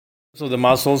So the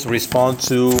muscles respond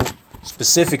to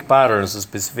specific patterns and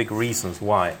specific reasons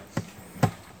why.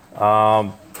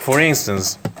 For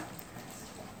instance,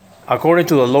 according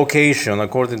to the location,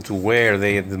 according to where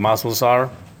the muscles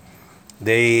are,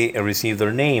 they receive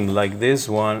their name. Like this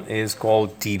one is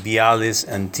called tibialis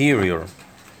anterior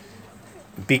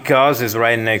because it's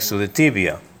right next to the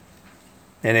tibia,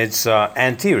 and it's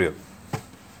anterior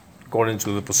according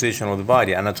to the position of the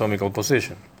body, anatomical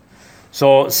position.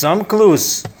 So some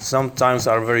clues sometimes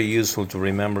are very useful to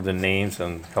remember the names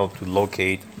and help to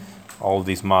locate all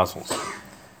these muscles.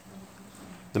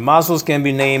 The muscles can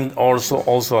be named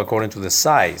also according to the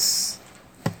size,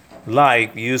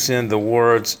 like using the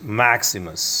words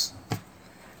maximus,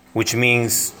 which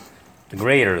means the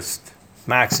greatest,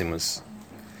 maximus.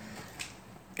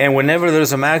 And whenever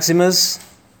there's a maximus,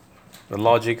 the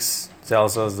logic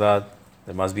tells us that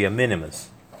there must be a minimus,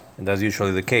 and that's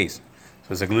usually the case. So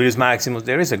there's a gluteus maximus,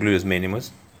 there is a gluteus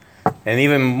minimus, and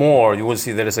even more, you will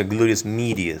see there is a gluteus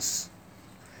medius.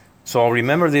 So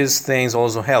remember, these things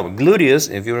also help.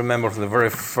 Gluteus, if you remember from the very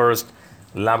first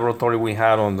laboratory we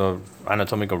had on the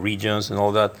anatomical regions and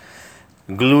all that,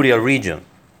 gluteal region,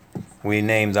 we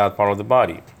named that part of the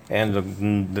body, and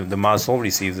the muscle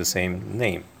receives the same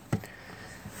name.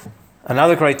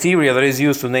 Another criteria that is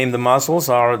used to name the muscles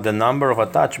are the number of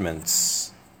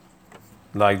attachments,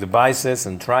 like the biceps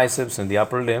and triceps and the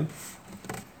upper limb.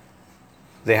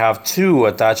 They have two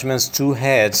attachments, two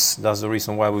heads. That's the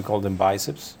reason why we call them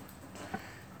biceps.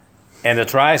 And the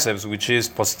triceps, which is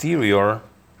posterior,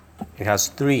 it has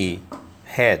three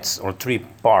heads or three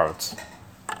parts.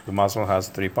 The muscle has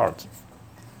three parts.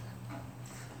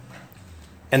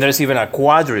 And there's even a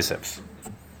quadriceps,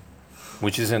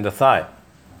 which is in the thigh,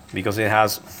 because it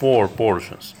has four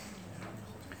portions.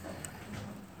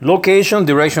 Location,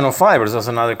 direction of fibers, that's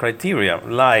another criteria.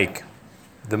 Like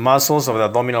the muscles of the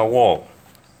abdominal wall,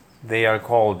 they are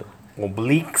called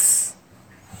obliques,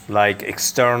 like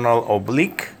external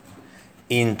oblique,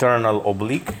 internal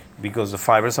oblique, because the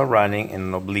fibers are running in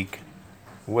an oblique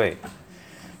way.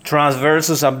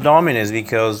 Transversus abdominis,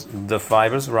 because the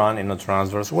fibers run in a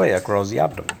transverse way across the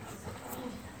abdomen.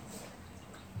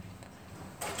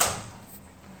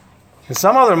 And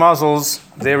some other muscles,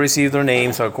 they receive their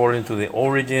names according to the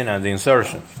origin and the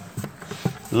insertion.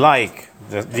 Like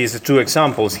these two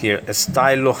examples here, a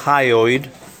stylohyoid,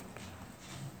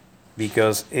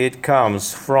 because it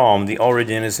comes from, the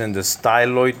origin is in the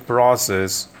styloid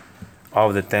process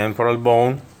of the temporal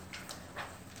bone,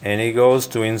 and it goes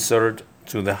to insert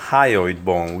to the hyoid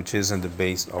bone, which is in the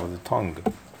base of the tongue.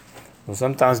 So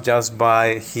sometimes just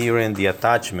by hearing the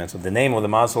attachments, of the name of the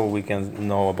muscle, we can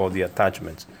know about the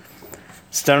attachments.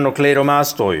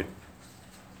 Sternocleidomastoid,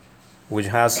 which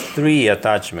has three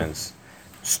attachments.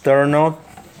 Sterno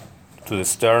to the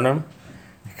sternum,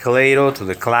 clado to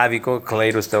the clavicle,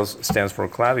 clado stands for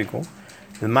clavicle,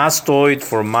 the mastoid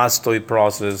for mastoid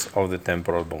process of the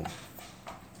temporal bone.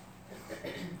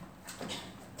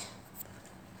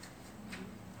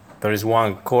 There is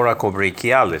one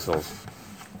coracobrachialis also.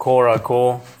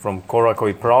 Coraco from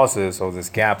coracoid process of the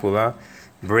scapula,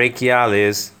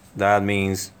 brachialis, that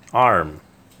means arm,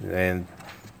 and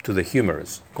to the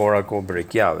humerus,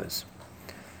 coracobrachialis.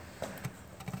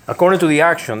 According to the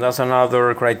action, that's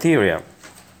another criteria.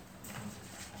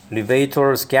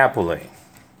 Levator scapulae.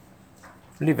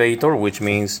 Levator, which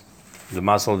means the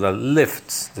muscle that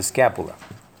lifts the scapula.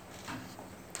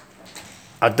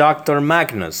 Adductor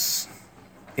magnus,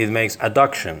 it makes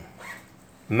adduction.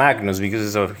 Magnus, because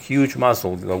it's a huge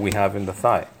muscle that we have in the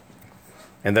thigh.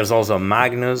 And there's also a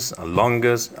magnus, a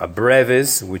longus, a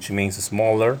brevis, which means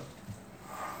smaller.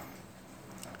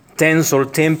 Tensor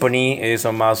tympani is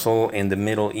a muscle in the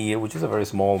middle ear, which is a very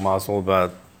small muscle,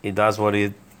 but it does what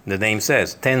the name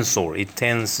says, tensor. It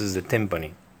tenses the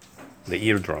tympani, the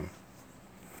eardrum.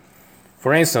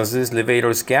 For instance, this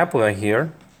levator scapula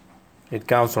here, it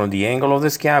comes from the angle of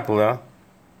the scapula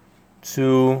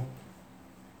to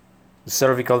the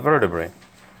cervical vertebrae.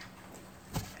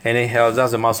 And it helps,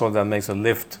 that's the muscle that makes it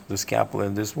lift the scapula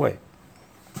in this way,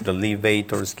 the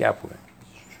levator scapula.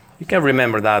 You can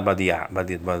remember that by the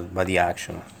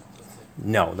action.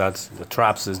 No, that's the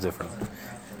traps is different.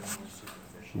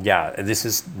 Yeah, this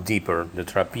is deeper. The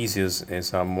trapezius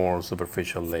is a more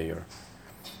superficial layer.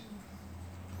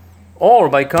 Or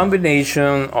by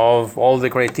combination of all the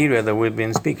criteria that we've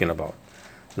been speaking about,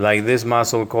 like this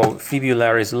muscle called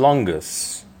fibularis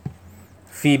longus.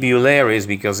 Fibularis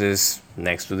because it's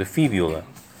next to the fibula.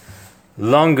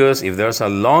 Longus, if there's a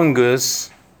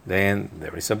longus, then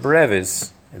there is a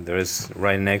brevis, and there is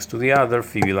right next to the other,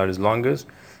 fibularis longus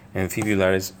and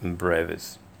fibularis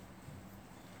brevis.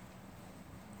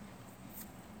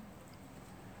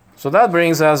 So that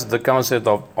brings us the concept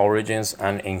of origins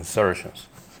and insertions.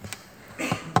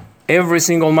 Every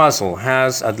single muscle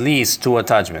has at least two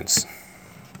attachments,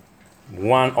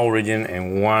 one origin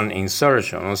and one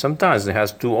insertion, and sometimes it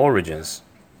has two origins.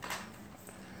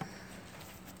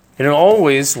 And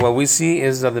always what we see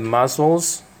is that the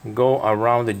muscles go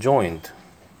around the joint.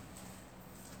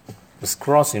 It's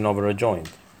crossing over a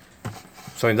joint.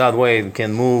 So in that way it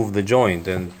can move the joint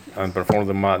and perform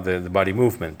the body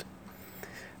movement.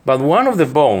 But one of the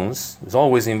bones is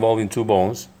always involving two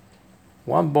bones.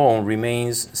 One bone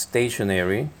remains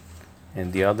stationary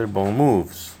and the other bone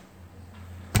moves.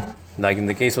 Like in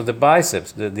the case of the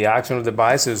biceps, the action of the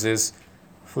biceps is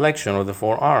flexion of the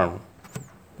forearm.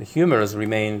 The humerus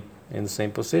remain in the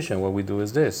same position. What we do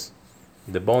is this.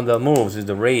 The bone that moves is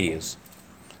the radius.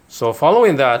 So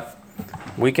following that,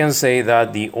 we can say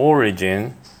that the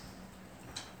origin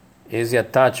is the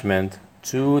attachment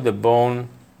to the bone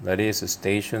that is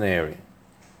stationary.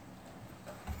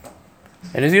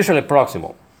 And it's usually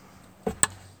proximal.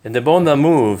 And the bone that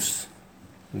moves,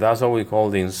 that's what we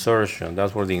call the insertion.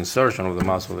 That's where the insertion of the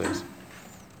muscle is.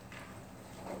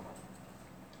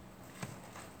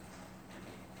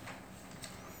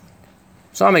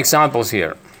 Some examples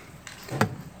here.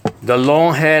 The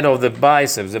long head of the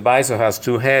biceps. The bicep has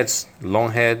two heads, long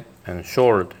head and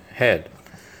short head.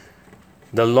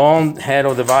 The long head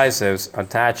of the biceps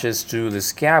attaches to the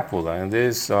scapula. In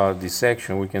this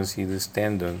dissection, we can see this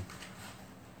tendon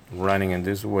running in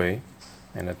this way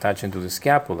and attaching to the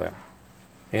scapula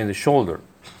in the shoulder,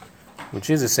 which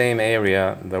is the same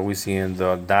area that we see in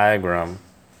the diagram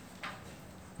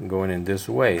going in this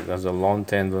way. That's the long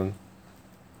tendon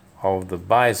of the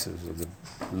biceps, the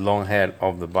long head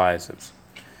of the biceps.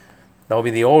 That will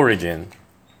be the origin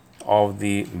of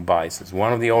the biceps,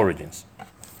 one of the origins.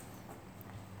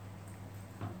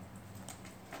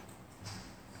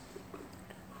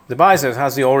 The biceps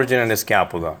has the origin in the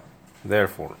scapula,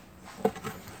 therefore.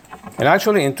 And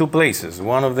actually in two places.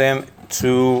 One of them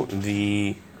to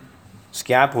the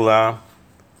scapula,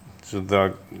 to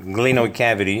the glenoid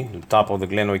cavity, the top of the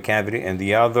glenoid cavity, and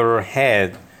the other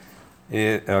head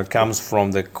comes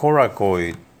from the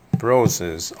coracoid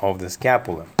process of the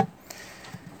scapula.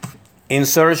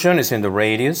 Insertion is in the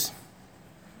radius.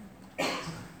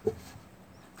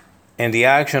 And the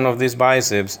action of these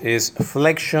biceps is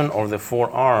flexion of the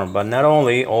forearm, but not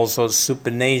only, also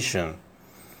supination.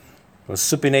 Well,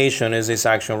 supination is this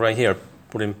action right here,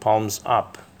 putting palms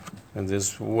up in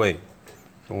this way.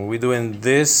 So when we're doing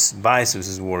this, biceps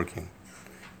is working.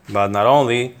 But not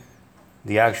only,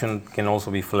 the action can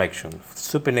also be flexion.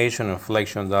 Supination and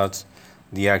flexion, that's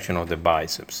the action of the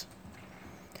biceps.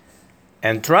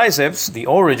 And triceps, the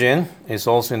origin is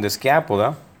also in the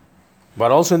scapula, but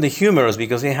also in the humerus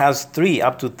because it has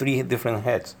up to three different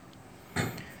heads.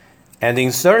 And the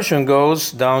insertion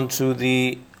goes down to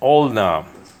the ulna,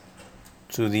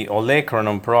 to the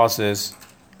olecranon process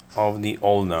of the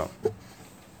ulna.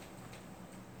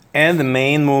 And the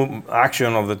main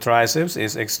action of the triceps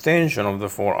is extension of the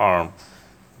forearm.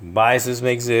 Biceps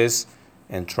makes this,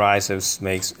 and triceps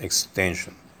makes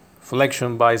extension.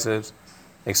 Flexion biceps,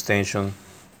 extension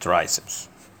triceps.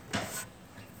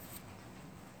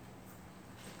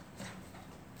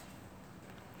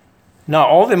 Now,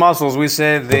 all the muscles, we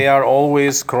said they are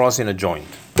always crossing a joint.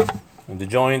 And the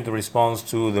joint responds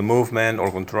to the movement or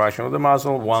contraction of the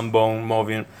muscle, one bone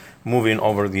moving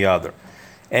over the other.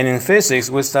 And in physics,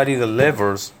 we study the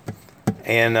levers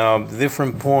and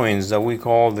different points that we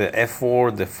call the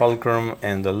effort, the fulcrum,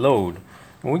 and the load.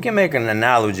 And we can make an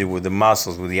analogy with the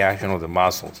muscles, with the action of the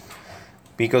muscles.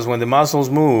 Because when the muscles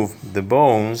move, the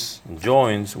bones,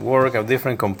 joints, work at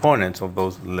different components of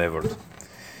those levers.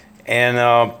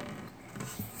 And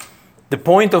the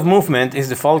point of movement is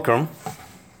the fulcrum,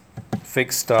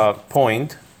 fixed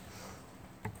point.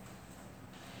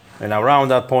 And around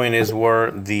that point is where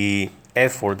the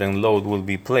effort and load will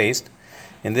be placed.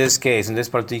 In this case, in this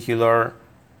particular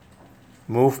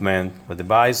movement with the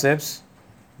biceps,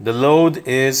 the load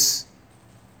is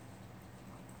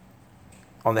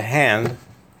on the hand.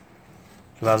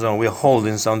 That's when we're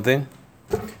holding something.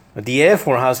 But the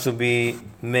effort has to be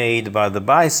made by the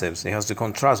biceps. It has to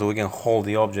contract so we can hold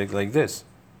the object like this.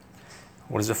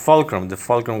 What is the fulcrum? The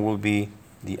fulcrum will be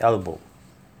the elbow.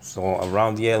 So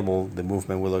around the elbow, the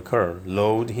movement will occur.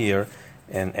 Load here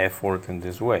and effort in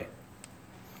this way.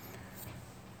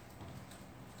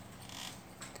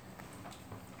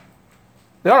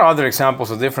 There are other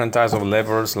examples of different types of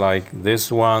levers, like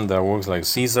this one that works like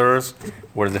scissors,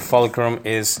 where the fulcrum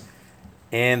is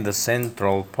in the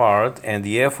central part and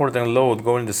the effort and load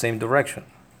go in the same direction.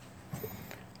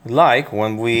 Like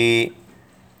when we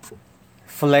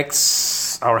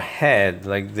flex our head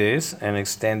like this and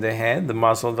extend the head, the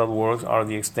muscle that works are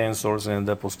the extensors and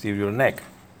the posterior neck.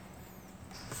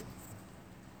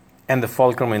 And the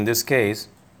fulcrum in this case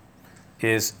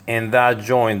is in that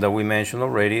joint that we mentioned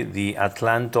already, the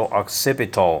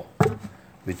atlanto-occipital,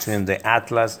 between the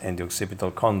atlas and the occipital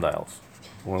condyles,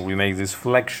 when we make this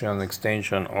flexion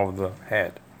extension of the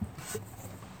head.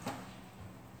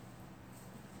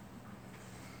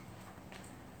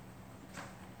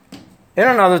 And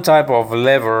another type of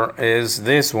lever is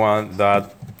this one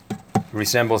that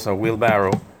resembles a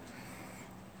wheelbarrow,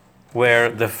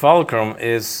 where the fulcrum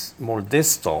is more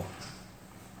distal.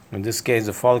 In this case,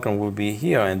 the fulcrum will be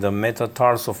here in the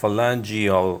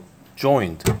metatarsophalangeal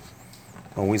joint.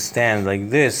 When we stand like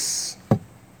this,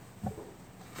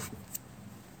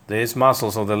 these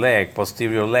muscles of the leg,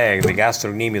 posterior leg, the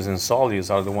gastrocnemius and soleus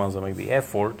are the ones that make the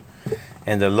effort,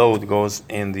 and the load goes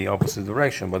in the opposite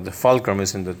direction. But the fulcrum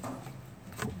is in the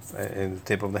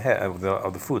tip of the head of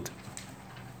the foot.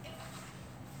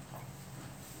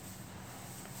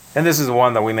 And this is the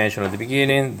one that we mentioned at the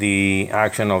beginning, the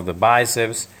action of the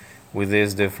biceps with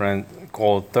this different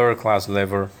called third class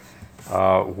lever,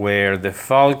 where the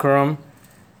fulcrum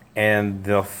and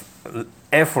the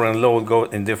effort and load go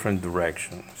in different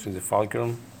directions. See the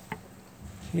fulcrum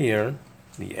here,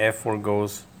 the effort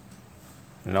goes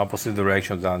in opposite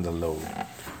direction than the load.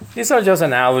 These are just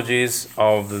analogies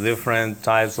of the different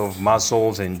types of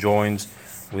muscles and joints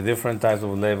with different types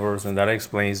of levers, and that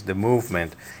explains the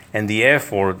movement and the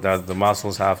effort that the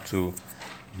muscles have to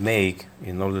make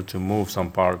in order to move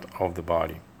some part of the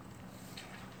body.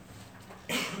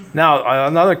 Now,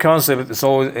 another concept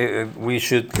we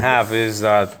should have is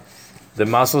that the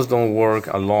muscles don't work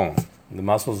alone. The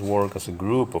muscles work as a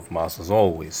group of muscles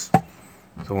always.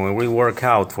 So when we work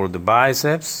out for the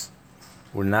biceps,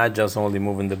 we're not just only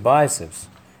moving the biceps.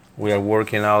 We are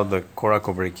working out the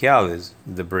coracobrachialis,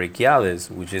 the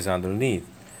brachialis, which is underneath.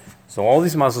 So all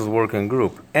these muscles work in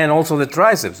group. And also the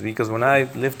triceps, because when I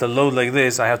lift a load like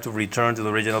this, I have to return to the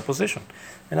original position.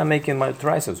 And I'm making my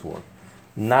triceps work.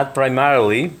 Not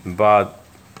primarily, but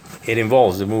it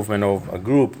involves the movement of a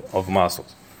group of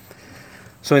muscles.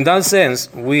 So in that sense,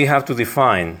 we have to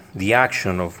define the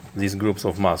action of these groups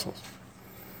of muscles.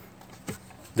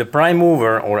 The prime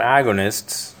mover or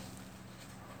agonists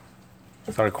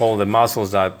are called the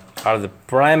muscles that are the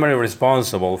primary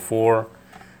responsible for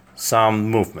some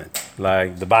movement,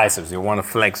 like the biceps. You want to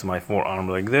flex my forearm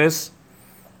like this,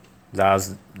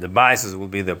 thus the biceps will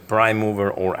be the prime mover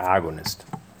or agonist.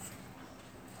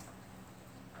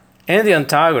 And the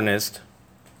antagonist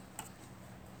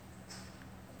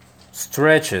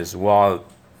stretches while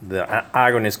the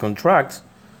agonist contracts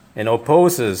and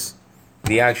opposes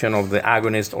the action of the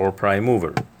agonist or prime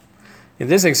mover. In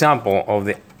this example of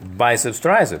the biceps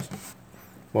triceps,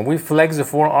 when we flex the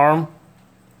forearm,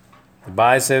 the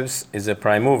biceps is the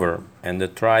prime mover and the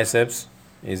triceps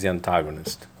is the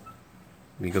antagonist.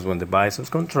 Because when the biceps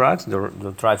contracts, the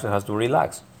tricep has to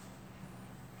relax.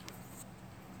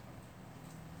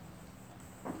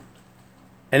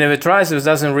 And if the triceps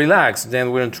doesn't relax,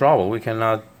 then we're in trouble. We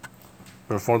cannot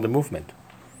perform the movement.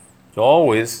 So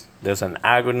always there's an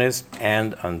agonist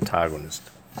and antagonist.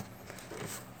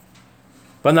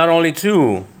 But not only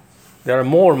two, there are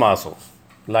more muscles,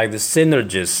 like the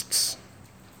synergists.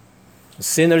 The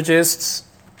synergists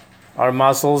are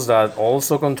muscles that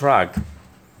also contract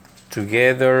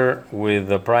together with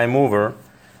the prime mover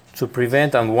to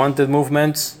prevent unwanted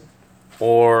movements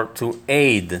or to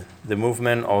aid the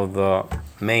movement of the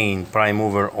main prime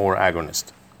mover or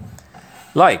agonist.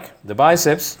 Like the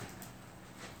biceps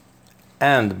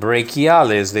and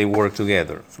brachialis, they work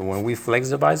together. So when we flex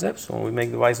the biceps, when we make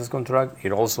the biceps contract, the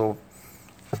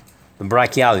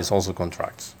brachialis also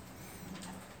contracts.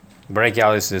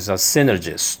 Brachialis is a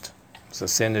synergist. It's a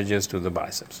synergist to the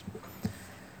biceps.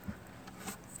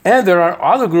 And there are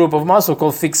other group of muscles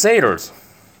called fixators.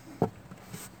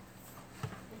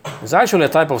 It's actually a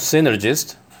type of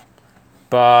synergist,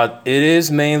 but it is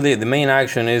mainly, the main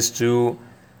action is to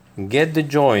get the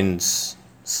joints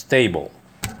stable.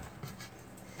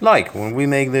 Like when we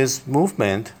make this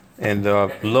movement and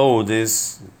the load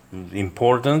is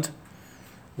important,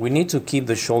 we need to keep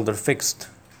the shoulder fixed.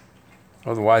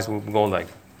 Otherwise we'll go like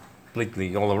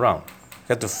completely all around. You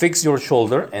have to fix your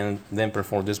shoulder and then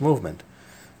perform this movement.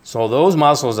 So those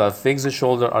muscles that fix the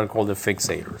shoulder are called the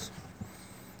fixators.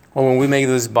 Or when we make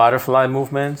these butterfly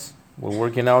movements, we're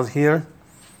working out here,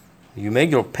 you make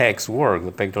your pecs work,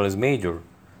 the pectoralis major.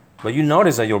 But you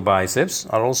notice that your biceps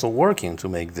are also working to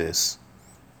make this.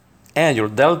 And your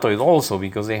deltoid also,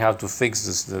 because they have to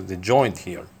fix the joint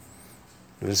here.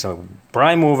 There's a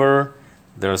prime mover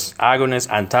There's agonists,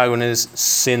 antagonists,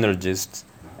 synergists,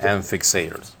 and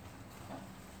fixators.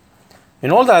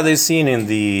 And all that is seen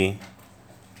in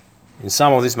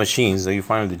some of these machines that you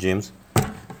find in the gyms.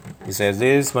 It says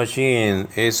this machine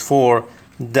is for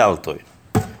deltoid.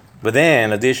 But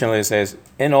then additionally it says,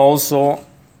 and also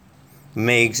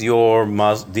makes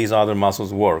these other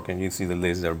muscles work. And you see the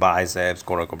list there: biceps,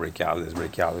 coracobrachialis,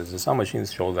 brachialis. Some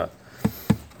machines show that.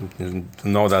 To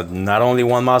know that not only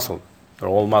one muscle, they're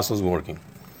all muscles working.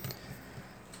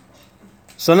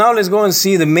 So now let's go and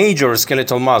see the major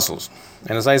skeletal muscles.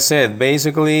 And as I said,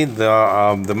 basically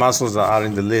the muscles that are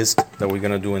in the list that we're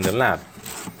going to do in the lab.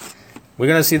 We're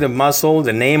going to see the muscle,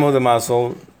 the name of the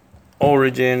muscle,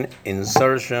 origin,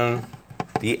 insertion,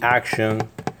 the action,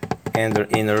 and their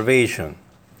innervation.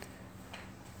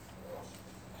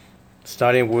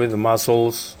 Starting with the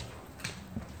muscles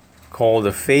called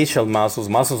the facial muscles,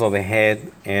 muscles of the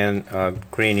head, and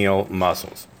cranial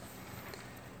muscles.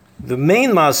 The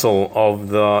main muscle of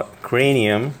the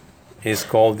cranium is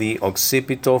called the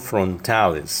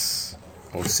occipitofrontalis.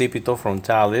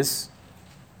 Occipitofrontalis.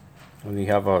 We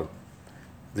have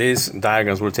these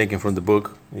diagrams were taken from the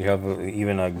book. You have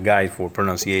even a guide for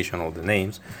pronunciation of the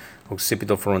names.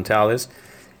 Occipitofrontalis,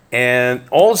 and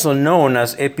also known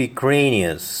as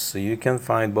epicranius. So you can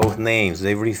find both names.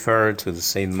 They refer to the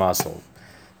same muscle,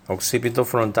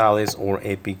 occipitofrontalis or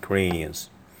epicranius.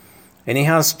 And it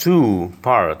has two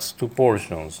parts, two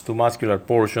portions, two muscular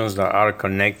portions that are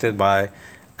connected by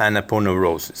an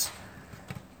aponeurosis: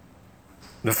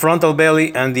 the frontal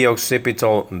belly and the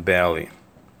occipital belly.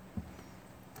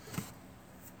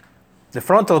 The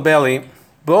frontal belly,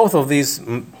 both of these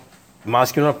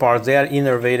muscular parts, they are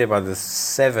innervated by the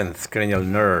 7th cranial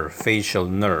nerve, facial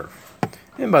nerve.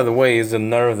 And by the way, it's the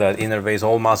nerve that innervates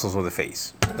all muscles of the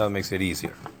face. That makes it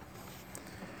easier.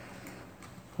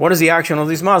 What is the action of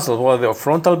these muscles? Well, the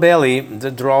frontal belly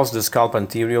that draws the scalp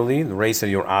anteriorly, raises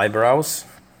your eyebrows,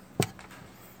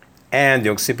 and the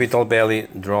occipital belly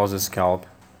draws the scalp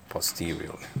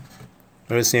posteriorly.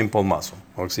 Very simple muscle,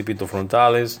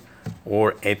 occipitofrontalis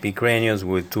or epicranius,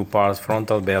 with two parts,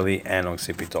 frontal belly and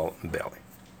occipital belly.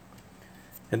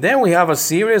 And then we have a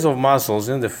series of muscles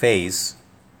in the face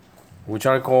which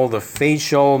are called the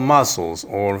facial muscles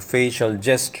or facial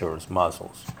gestures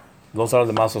muscles. Those are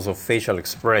the muscles of facial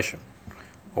expression.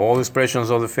 All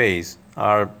expressions of the face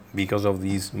are because of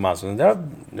these muscles. And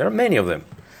there are many of them.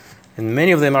 And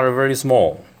many of them are very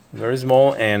small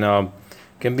and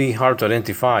can be hard to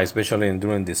identify, especially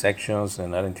during dissections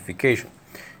and identification.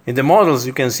 In the models,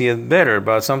 you can see it better,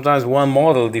 but sometimes one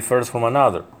model differs from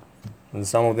another. And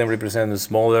some of them represent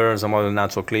smaller, some of them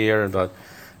not so clear, but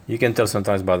you can tell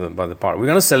sometimes by the part. We're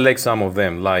going to select some of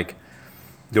them, like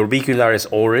the orbicularis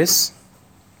oris,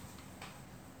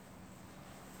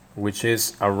 which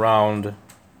is around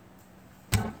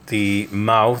the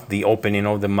mouth, the opening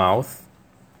of the mouth.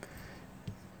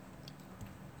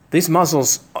 These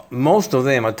muscles, most of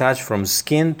them attach from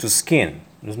skin to skin.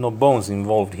 There's no bones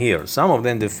involved here. Some of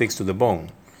them, they fix to the bone,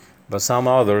 but some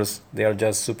others, they are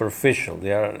just superficial.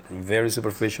 They are very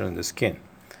superficial in the skin.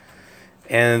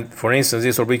 And for instance,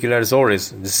 this orbicularis oris,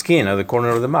 the skin at the corner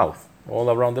of the mouth, all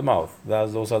around the mouth.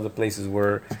 Those are the places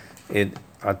where it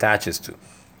attaches to.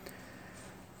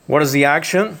 What is the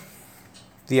action?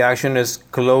 The action is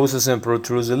closes and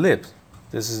protrudes the lips.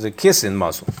 This is the kissing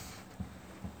muscle.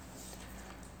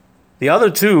 The other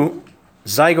two,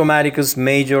 zygomaticus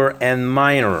major and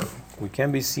minor, we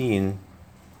can be seen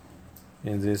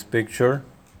in this picture.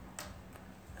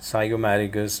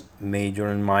 Zygomaticus major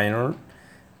and minor.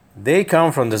 They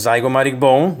come from the zygomatic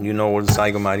bone. You know where the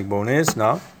zygomatic bone is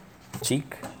now,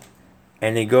 cheek,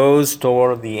 and it goes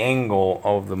toward the angle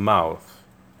of the mouth.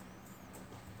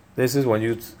 This is when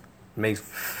you make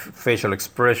facial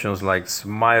expressions like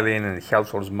smiling, and it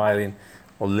helps for smiling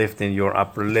or lifting your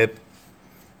upper lip.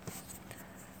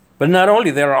 But not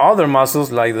only, there are other muscles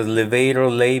like the levator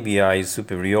labiae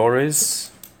superioris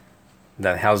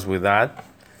that helps with that.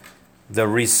 The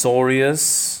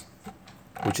risorius,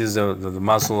 which is the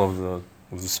muscle of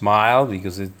the smile,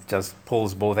 because it just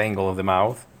pulls both angles of the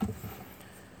mouth.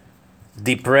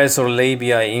 Depressor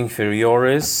labiae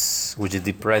inferioris, which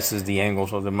depresses the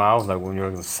angles of the mouth, like when you're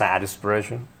in a sad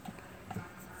expression.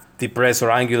 Depressor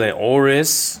angulae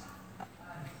oris.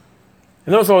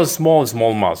 And those are small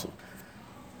muscles.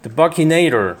 The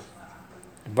buccinator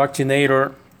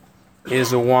is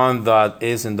the one that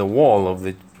is in the wall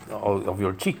of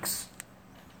your cheeks.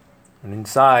 And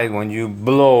inside, when you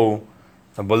blow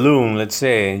a balloon, let's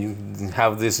say, you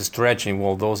have this stretching,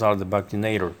 well, those are the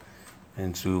buccinator.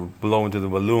 And to blow into the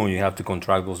balloon, you have to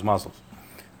contract those muscles.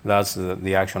 That's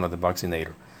the action of the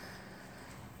buccinator.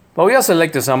 But we have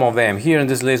selected some of them. Here in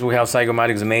this list we have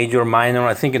zygomatics major, minor.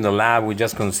 I think in the lab we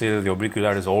just consider the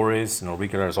orbicularis oris and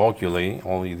orbicularis oculi,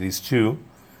 only these two.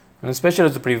 And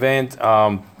especially to prevent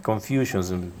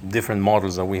confusions in different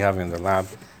models that we have in the lab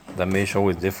that may show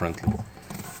it differently.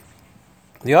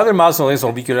 The other muscle is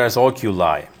orbicularis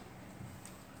oculi.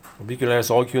 Orbicularis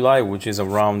oculi, which is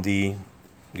around the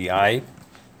eye,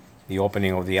 the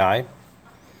opening of the eye.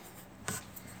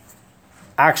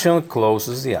 Action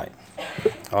closes the eye.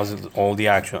 All the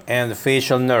action. And the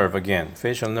facial nerve again.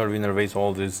 Facial nerve innervates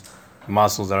all these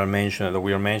muscles that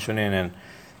we are mentioning, and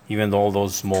even all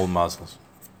those small muscles.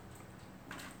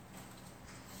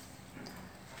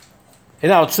 And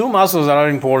now, two muscles that are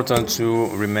important to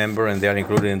remember, and they are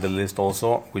included in the list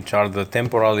also, which are the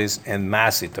temporalis and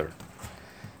masseter.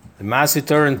 The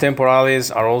masseter and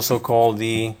temporalis are also called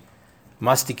the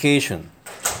mastication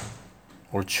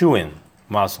or chewing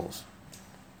muscles.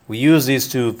 We use these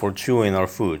two for chewing our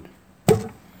food.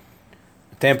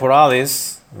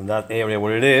 Temporalis, in that area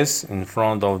where it is, in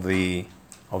front of the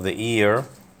ear,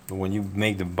 when you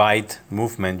make the bite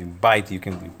movement, you bite, you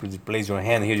can place your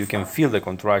hand here, you can feel the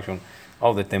contraction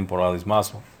of the temporalis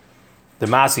muscle. The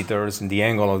masseter is in the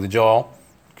angle of the jaw.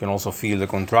 You can also feel the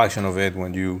contraction of it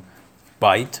when you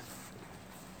bite.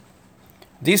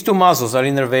 These two muscles are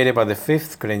innervated by the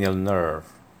fifth cranial nerve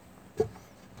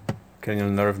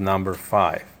number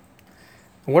 5.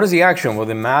 What is the action? Well,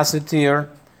 the masseter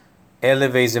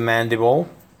elevates the mandible,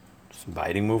 it's a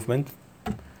biting movement,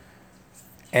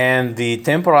 and the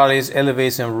temporalis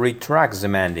elevates and retracts the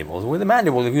mandible. With the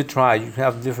mandible, if you try, you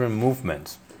have different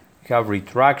movements. You have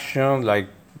retraction, like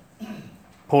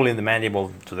pulling the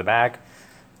mandible to the back,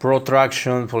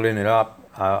 protraction, pulling it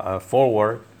up,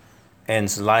 forward,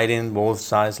 and sliding both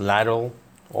sides, lateral.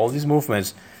 All these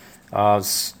movements,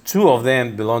 two of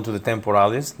them belong to the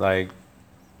temporalis, like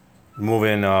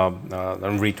moving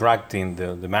and retracting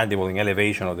the mandible in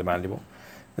elevation of the mandible.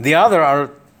 The other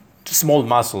are small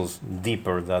muscles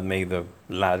deeper that make the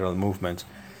lateral movements.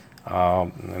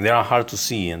 They are hard to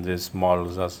see in these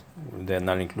models as they're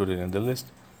not included in the list.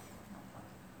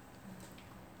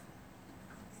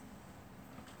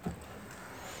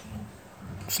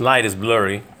 Slide is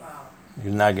blurry.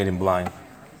 You're not getting blind.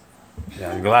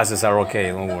 Yeah, your glasses are okay,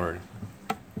 don't worry.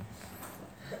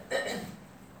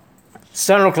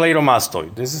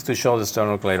 Sternocleidomastoid. This is to show the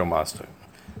sternocleidomastoid.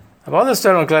 About the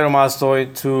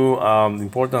sternocleidomastoid, two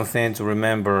important things to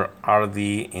remember are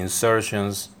the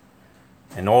insertions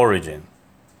and origin.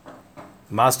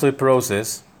 Mastoid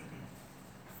process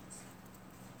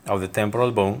of the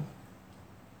temporal bone,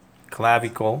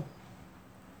 clavicle,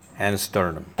 and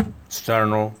sternum.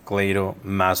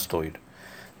 Sternocleidomastoid.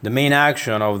 The main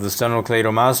action of the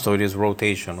sternocleidomastoid is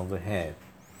rotation of the head.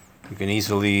 You can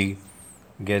easily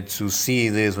get to see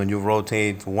this when you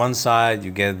rotate one side, you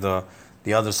get the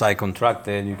other side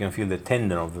contracted, you can feel the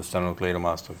tendon of the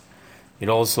sternocleidomastoid. It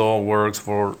also works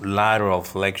for lateral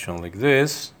flexion like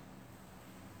this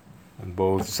on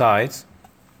both sides,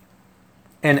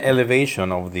 and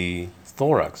elevation of the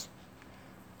thorax.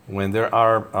 When there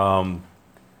are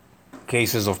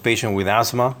cases of patients with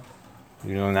asthma,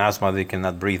 in asthma they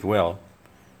cannot breathe well,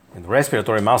 and the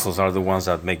respiratory muscles are the ones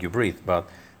that make you breathe. But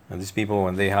these people,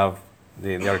 when they are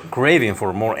craving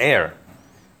for more air,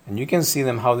 and you can see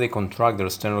them how they contract their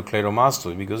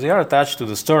sternocleidomastoid because they are attached to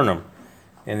the sternum,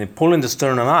 and pulling the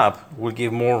sternum up will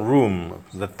give more room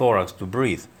to the thorax to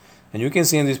breathe. And you can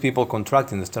see in these people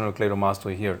contracting the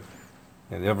sternocleidomastoid here.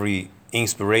 And every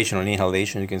inspiration or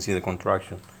inhalation, you can see the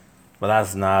contraction. But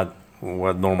that's not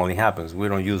what normally happens. We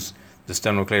don't use the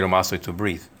sternocleidomastoid to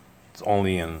breathe. It's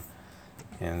only in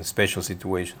special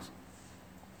situations.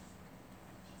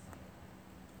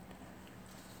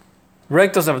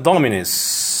 Rectus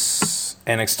abdominis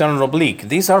and external oblique.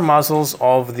 These are muscles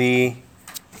of the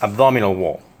abdominal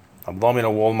wall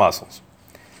muscles.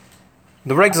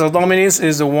 The rectus abdominis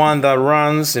is the one that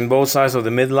runs in both sides of the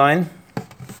midline,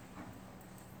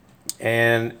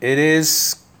 and it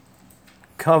is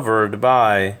covered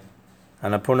by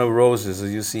an aponeurosis.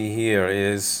 As you see here,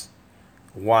 is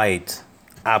white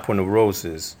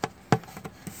aponeurosis.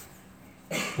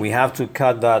 We have to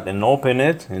cut that and open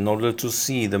it in order to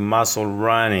see the muscle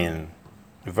running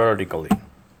vertically.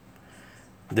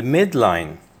 The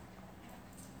midline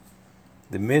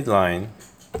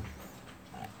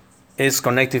is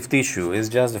connective tissue. It's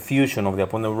just the fusion of the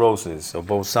aponeurosis of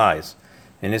both sides,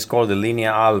 and it's called the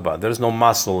linea alba. There's no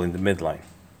muscle in the midline.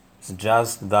 It's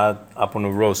just that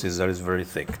aponeurosis that is very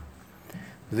thick.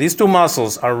 These two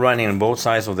muscles are running on both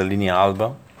sides of the linea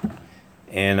alba,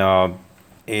 and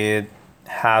it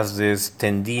has these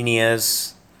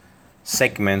tendinous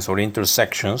segments or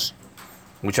intersections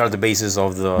which are the basis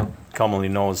of the commonly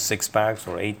known 6-packs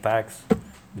or 8-packs,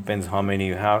 depends how many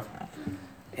you have.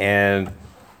 And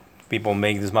people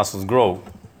make these muscles grow.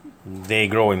 They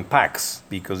grow in packs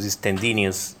because these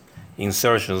tendinous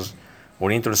insertions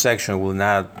or intersection will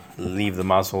not leave the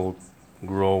muscle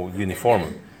grow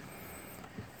uniformly.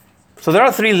 So there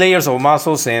are 3 layers of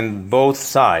muscles in both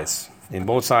sides, in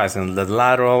the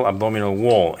lateral abdominal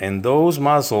wall. And those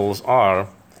muscles are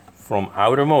from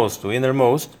outermost to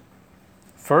innermost.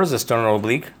 First, the sternal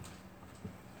oblique.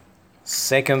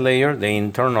 Second layer, the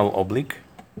internal oblique.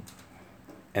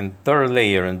 And third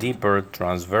layer and deeper,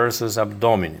 transversus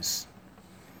abdominis.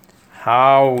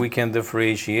 How we can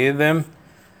differentiate them?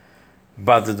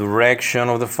 By the direction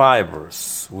of the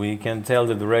fibers. We can tell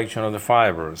the direction of the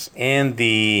fibers. In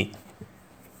the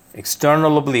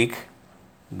external oblique,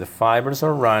 the fibers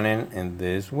are running in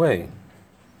this way.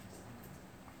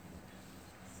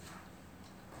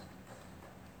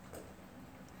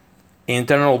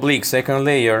 Internal oblique, second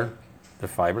layer, the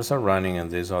fibers are running in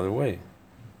this other way.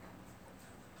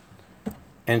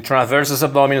 And transversus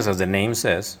abdominis, as the name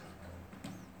says,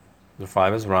 the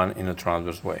fibers run in a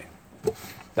transverse way.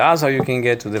 That's how you can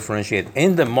get to differentiate.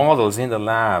 In the models in the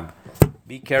lab,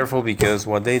 be careful because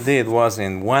what they did was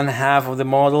in one half of the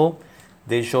model,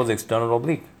 they showed the external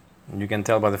oblique. You can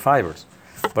tell by the fibers.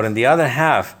 But in the other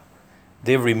half,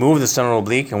 they removed the sternal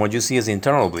oblique, and what you see is the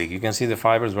internal oblique. You can see the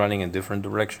fibers running in different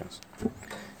directions.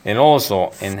 And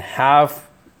also, in half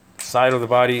side of the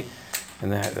body,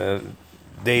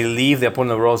 they leave the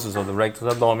aponeurosis of the rectus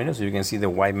abdominis, so you can see the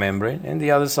white membrane. And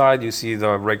the other side, you see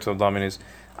the rectus abdominis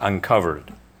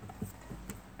uncovered.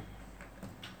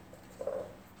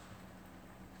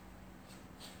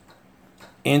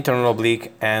 Internal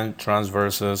oblique and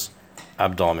transversus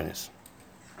abdominis.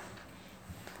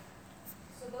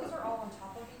 So those are all on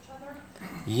top of each other?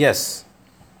 Yes,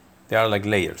 they are like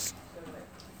layers.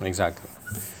 Exactly.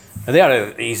 And they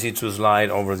are easy to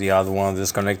slide over the other one.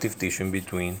 There's connective tissue in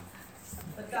between.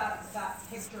 But that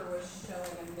picture was showing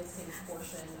a missing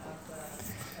portion of the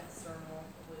external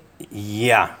oblique.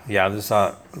 Yeah. This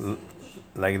are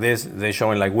like this. They're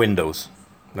showing like windows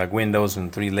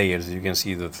in 3 layers. You can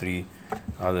see the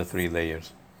other 3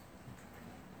 layers.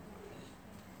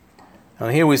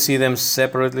 And here we see them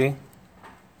separately.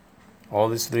 All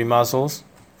these 3 muscles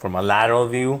from a lateral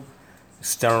view,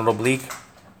 external oblique.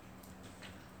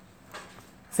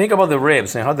 Think about the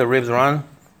ribs and how the ribs run.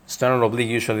 Sternal oblique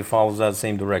usually follows that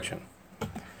same direction.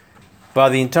 But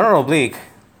the internal oblique,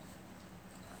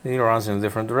 it runs in a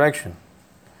different direction.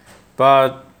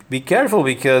 But be careful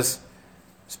because,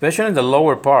 especially in the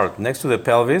lower part, next to the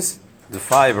pelvis, the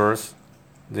fibers,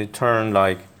 they turn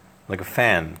like a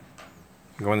fan,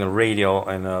 going the radial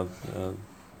and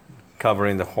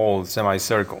covering the whole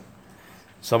semicircle.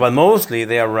 So, but mostly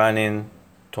they are running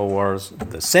towards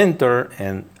the center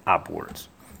and upwards.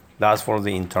 That's for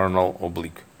the internal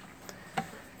oblique.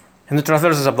 And the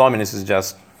transversus abdominis is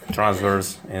just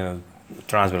transverse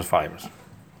fibers.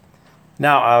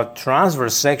 Now, a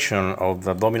transverse section of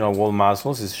the abdominal wall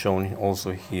muscles is shown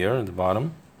also here at the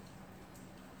bottom,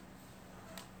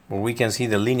 where we can see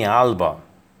the linea alba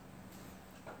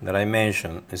that I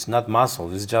mentioned. It's not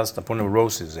muscle, it's just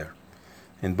aponeurosis there.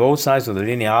 In both sides of the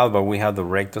linea alba, we have the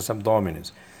rectus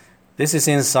abdominis. This is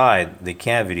inside the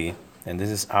cavity, and this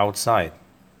is outside.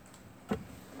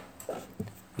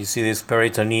 You see this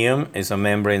peritoneum is a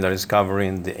membrane that is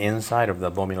covering the inside of the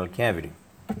abdominal cavity.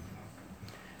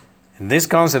 And this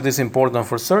concept is important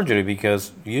for surgery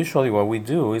because usually what we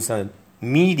do is a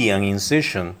median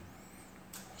incision.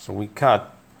 So we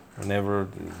cut whenever,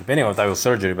 depending on the type of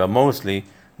surgery, but mostly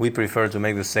we prefer to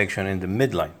make the section in the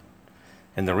midline.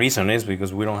 And the reason is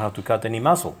because we don't have to cut any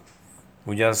muscle.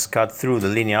 We just cut through the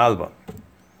linea alba.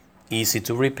 Easy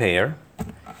to repair,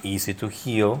 easy to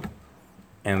heal,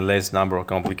 and less number of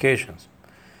complications.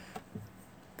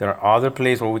 There are other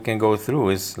places where we can go through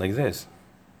is like this.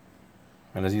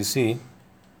 And as you see,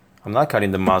 I'm not cutting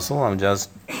the muscle, I'm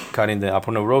just cutting the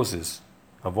aponeurosis,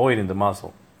 avoiding the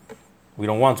muscle. We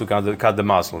don't want to cut the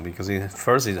muscle because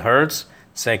first it hurts,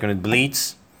 second it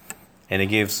bleeds, and it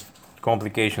gives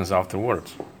complications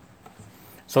afterwards.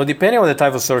 So depending on the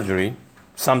type of surgery,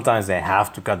 sometimes they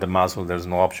have to cut the muscle, there's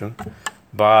no option.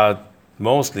 But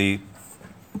mostly,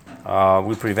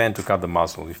 we prevent to cut the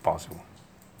muscle if possible.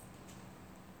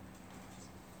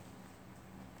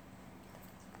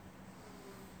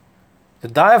 The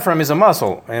diaphragm is a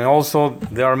muscle, and also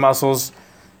there are muscles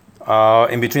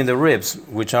in between the ribs,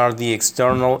 which are the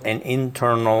external and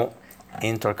internal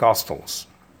intercostals.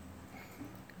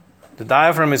 The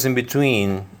diaphragm is in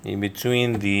between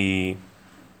the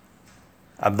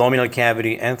abdominal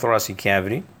cavity and thoracic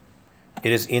cavity.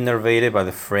 It is innervated by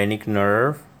the phrenic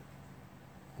nerve,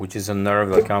 which is a nerve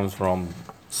that comes from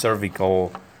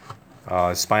cervical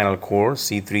spinal cord,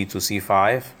 C3 to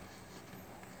C5.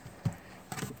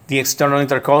 The external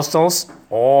intercostals,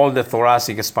 all the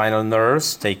thoracic spinal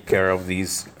nerves take care of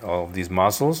these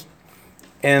muscles.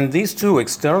 And these two,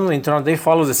 external and internal, they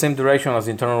follow the same direction as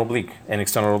internal oblique and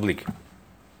external oblique.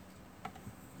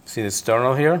 See the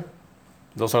external here?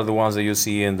 Those are the ones that you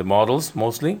see in the models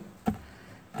mostly.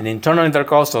 And internal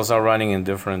intercostals are running in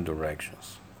different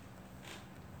directions.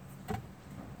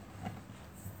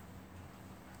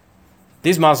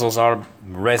 These muscles are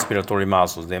respiratory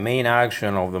muscles. The main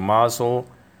action of the muscle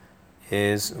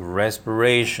is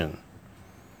respiration.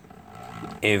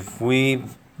 If we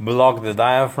block the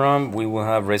diaphragm, we will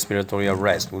have respiratory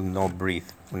arrest. We will not breathe.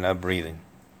 We're not breathing.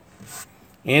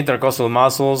 Intercostal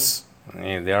muscles,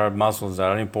 there are muscles that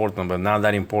are important, but not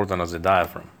that important as the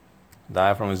diaphragm.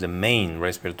 Diaphragm is the main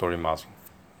respiratory muscle.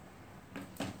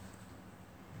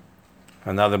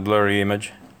 Another blurry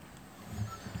image.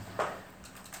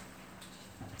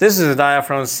 This is the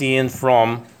diaphragm seen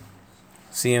from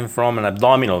an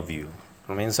abdominal view.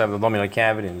 From inside the abdominal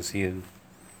cavity, and you see it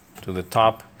to the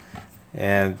top.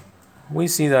 And we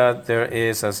see that there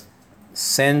is a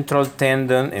central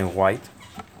tendon in white,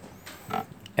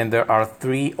 and there are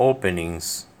three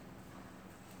openings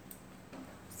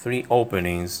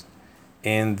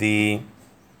in the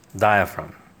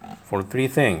diaphragm for three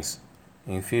things: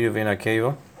 inferior vena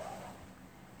cava,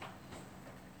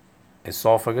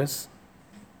 esophagus,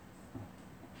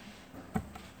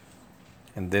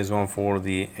 and this one for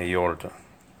the aorta.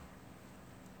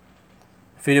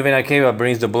 Inferior vena cava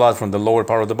brings the blood from the lower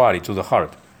part of the body to the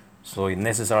heart, so it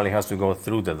necessarily has to go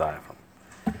through the diaphragm.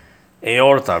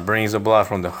 Aorta brings the blood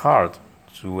from the heart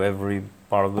to every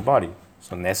part of the body,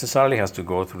 so necessarily has to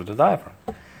go through the diaphragm.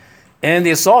 And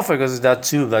the esophagus is that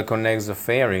tube that connects the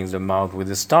pharynx, the mouth, with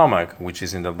the stomach, which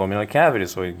is in the abdominal cavity,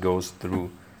 so it goes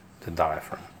through the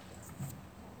diaphragm.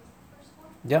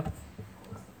 Yeah.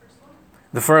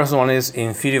 The first one is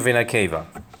inferior vena cava.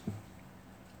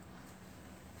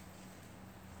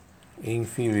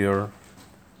 Inferior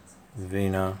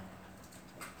vena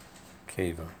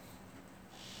cava,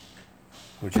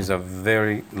 which is a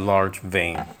very large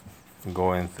vein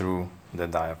going through the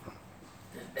diaphragm.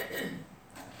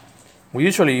 We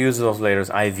usually use those letters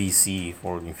IVC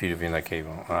for inferior vena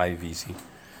cava, or IVC.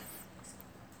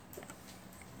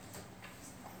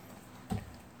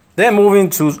 Then moving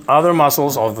to other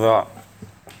muscles of the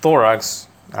thorax,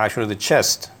 actually the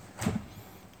chest.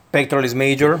 Pectoralis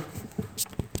major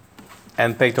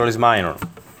and pectoralis minor.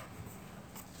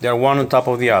 They are one on top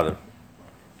of the other.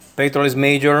 Pectoralis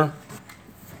major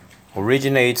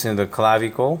originates in the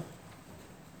clavicle,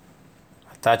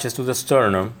 attaches to the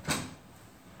sternum,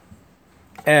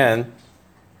 and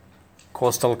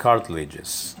costal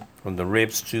cartilages from the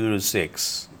ribs 2 to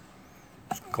 6.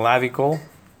 Clavicle,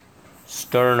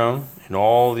 sternum, and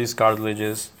all these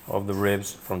cartilages of the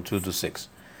ribs from 2 to 6.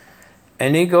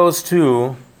 And it goes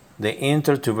to the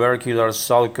intertubercular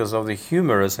sulcus of the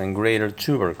humerus and greater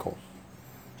tubercle.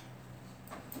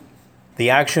 The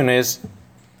action is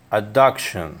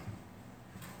adduction.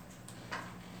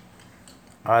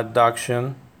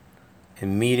 Adduction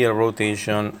and medial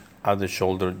rotation at the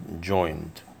shoulder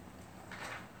joint.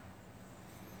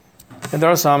 And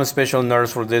there are some special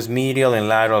nerves for this, medial and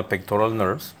lateral pectoral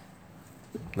nerves,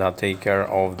 that take care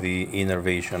of the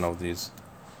innervation of this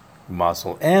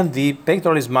muscle. And the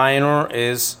pectoralis minor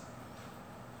is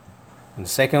in the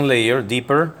second layer,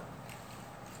 deeper.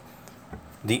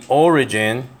 The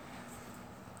origin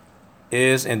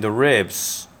is in the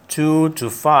ribs 2 to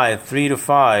 5, 3 to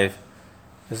 5.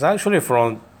 It's actually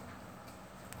from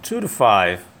 2 to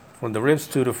 5, from the ribs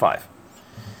 2 to 5.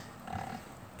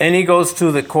 And it goes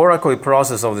to the coracoid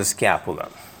process of the scapula.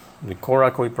 The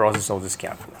coracoid process of the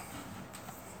scapula.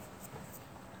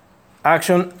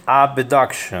 Action,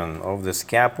 abduction of the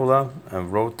scapula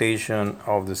and rotation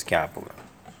of the scapula.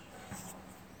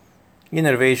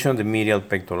 Innervation, the medial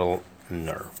pectoral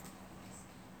nerve.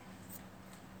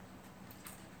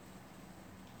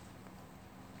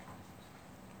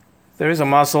 There is a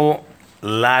muscle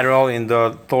lateral in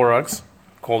the thorax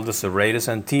called the serratus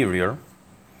anterior.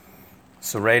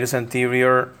 Serratus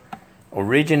anterior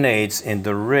originates in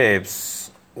the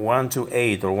ribs 1 to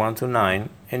 8 or 1 to 9,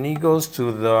 and it goes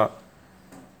to the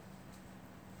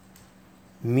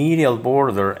medial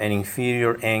border and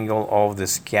inferior angle of the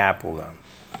scapula.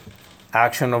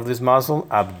 Action of this muscle,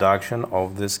 abduction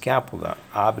of the scapula.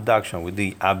 Abduction with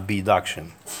the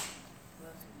abduction.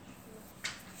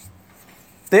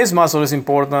 This muscle is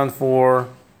important for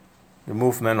the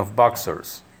movement of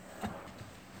boxers.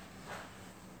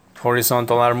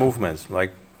 Horizontal arm movements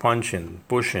like punching,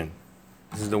 pushing.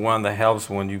 This is the one that helps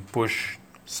when you push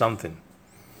something.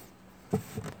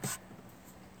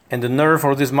 And the nerve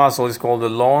for this muscle is called the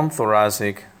long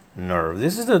thoracic nerve.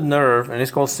 This is the nerve, and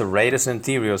it's called serratus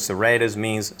anterior. Serratus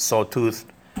means sawtooth.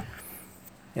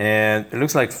 And it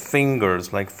looks like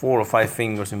fingers, like 4 or 5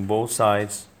 fingers in both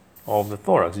sides of the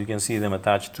thorax. You can see them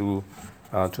attached to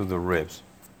the ribs.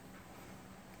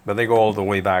 But they go all the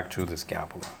way back to the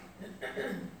scapula.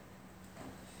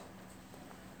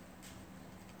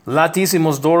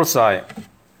 Latissimus dorsi.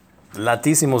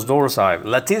 Latissimus dorsi.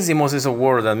 Latissimus is a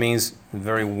word that means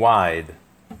very wide.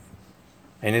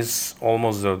 And it's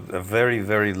almost a very,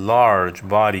 very large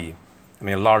body. I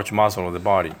mean, a large muscle of the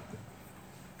body.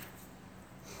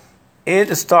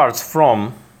 It starts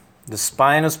from the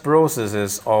spinous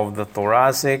processes of the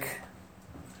thoracic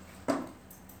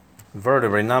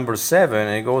vertebrae number 7,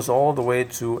 and it goes all the way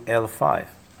to L5.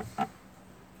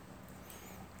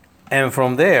 And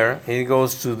from there, it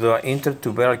goes to the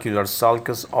intertubercular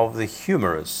sulcus of the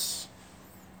humerus.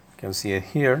 You can see it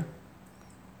here.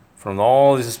 From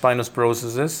all these spinous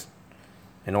processes,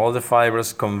 and all the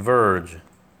fibers converge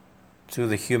to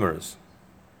the humerus.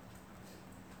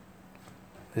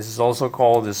 This is also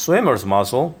called the swimmer's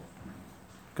muscle,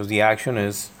 because the action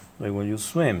is like when you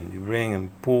swim. You bring and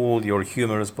pull your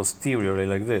humerus posteriorly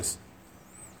like this.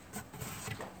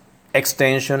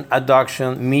 Extension,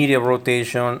 adduction, medial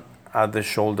rotation at the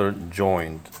shoulder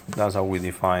joint. That's how we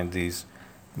define these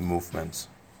movements.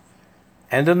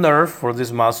 And the nerve for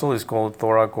this muscle is called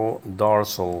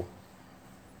thoracodorsal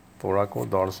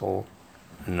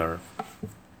nerve.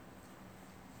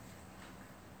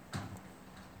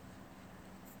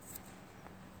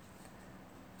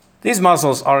 These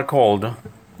muscles are called,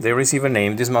 they receive a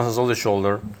name, these muscles of the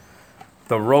shoulder,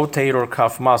 the rotator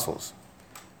cuff muscles.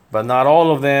 But not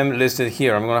all of them listed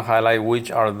here. I'm going to highlight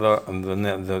which are the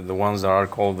ones that are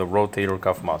called the rotator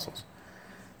cuff muscles.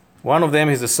 One of them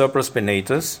is the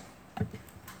supraspinatus.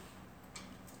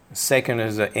 Second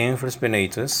is the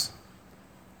infraspinatus.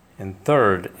 And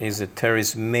third is the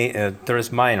teres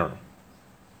minor,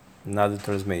 not the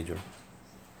teres major.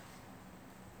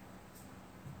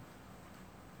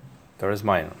 Teres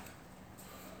minor.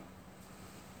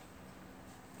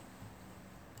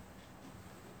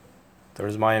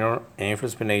 Teres minor,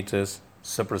 infraspinatus,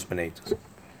 supraspinatus.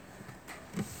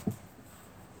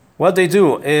 What they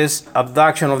do is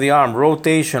abduction of the arm,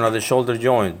 rotation of the shoulder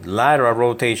joint, lateral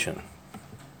rotation.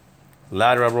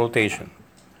 Lateral rotation.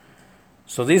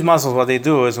 So these muscles, what they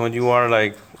do is when you are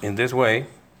like in this way,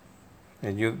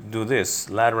 and you do this,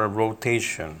 lateral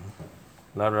rotation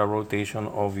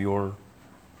of your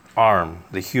arm,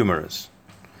 the humerus.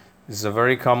 This is a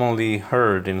very commonly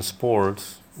heard in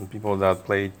sports, in people that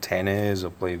play tennis or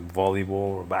play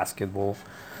volleyball or basketball,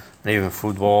 and even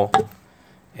football.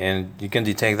 And you can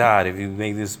detect that if you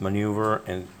make this maneuver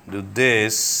and do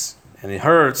this, and it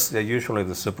hurts, they're usually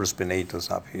the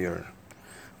supraspinatus up here.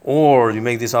 Or you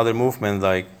make this other movement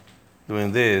like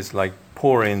doing this, like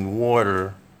pouring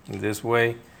water in this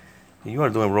way, you are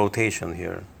doing rotation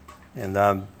here. And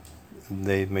that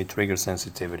they may trigger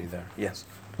sensitivity there. Yes?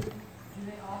 Do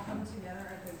they all come together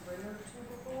at the greater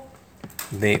tubercle?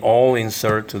 They all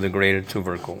insert to the greater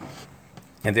tubercle.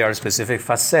 And there are specific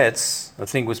facets. I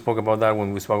think we spoke about that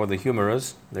when we spoke about the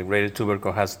humerus. The greater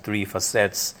tubercle has 3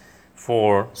 facets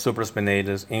for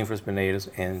supraspinatus, infraspinatus,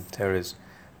 and teres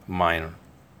minor,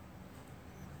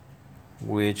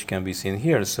 which can be seen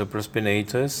here: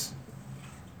 supraspinatus,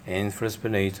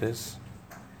 infraspinatus,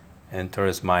 and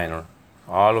teres minor.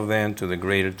 All of them to the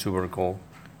greater tubercle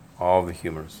of the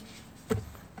humerus.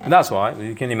 And that's why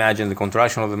you can imagine the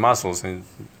contraction of the muscles and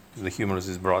the humerus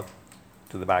is brought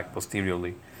to the back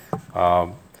posteriorly.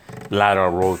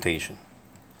 Lateral rotation.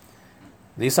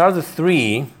 These are the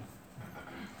 3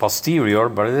 posterior,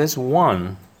 but it is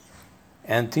 1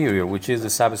 anterior, which is the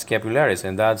subscapularis,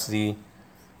 and that's the,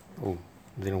 oh,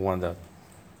 didn't want that.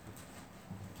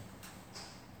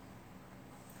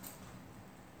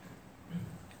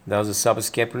 That's the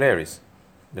subscapularis,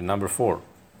 the number 4.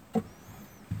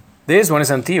 This one is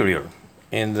anterior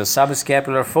in the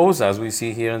subscapular fossa, as we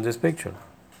see here in this picture.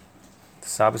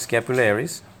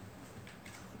 Subscapularis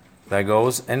that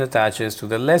goes and attaches to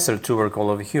the lesser tubercle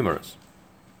of the humerus.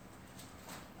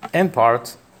 And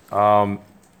part, and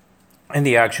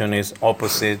the action is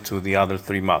opposite to the other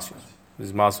 3 muscles.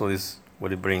 This muscle is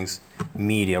what it brings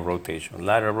medial rotation,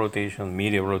 lateral rotation,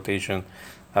 medial rotation.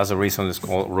 That's the reason it's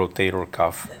called rotator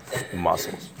cuff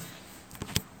muscles.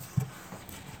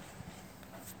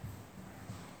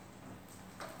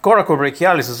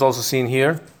 Coracobrachialis is also seen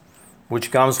here,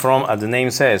 which comes from, as the name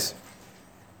says,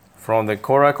 from the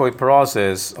coracoid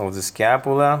process of the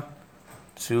scapula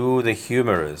to the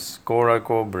humerus,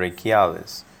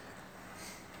 coracobrachialis.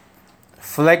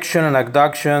 Flexion and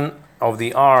abduction of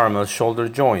the arm or shoulder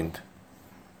joint.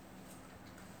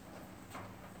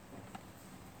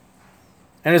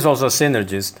 And it's also a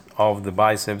synergist of the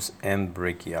biceps and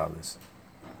brachialis.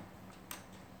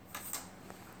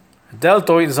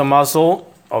 Deltoid is a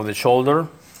muscle of the shoulder,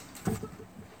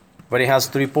 but it has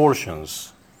three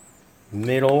portions: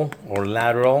 middle or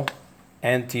lateral,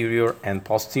 anterior, and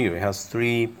posterior. It has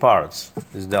three parts,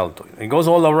 this deltoid. It goes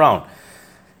all around.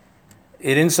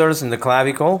 It inserts in the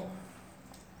clavicle,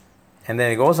 and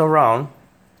then it goes around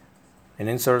and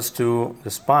inserts to the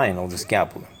spine of the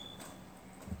scapula.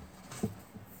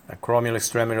 Acromial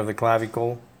extremity of the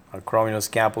clavicle, acromial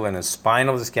scapula, and the spine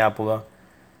of the scapula,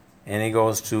 and it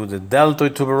goes to the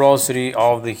deltoid tuberosity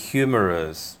of the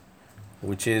humerus,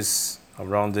 which is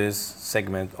around this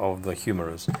segment of the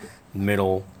humerus,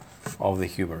 middle of the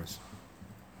humerus.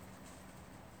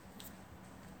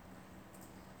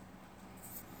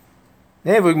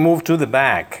 Then if we move to the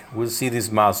back, we'll see these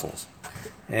muscles.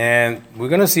 And we're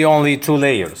going to see only two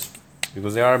layers,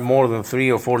 because there are more than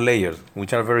 3 or 4 layers,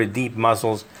 which are very deep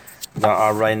muscles that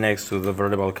are right next to the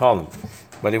vertebral column.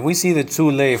 But if we see the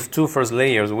two first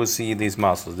layers, we'll see these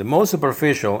muscles. The most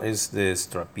superficial is this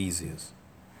trapezius,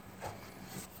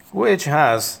 which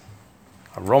has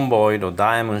a rhomboid or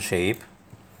diamond shape.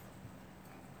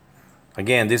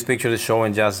 Again, this picture is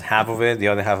showing just half of it, the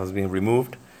other half has been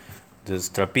removed. This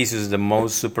trapezius is the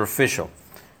most superficial.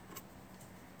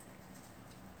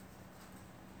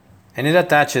 And it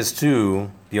attaches to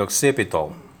the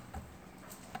occipital.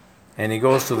 And it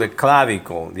goes to the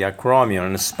clavicle, the acromion,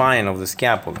 and the spine of the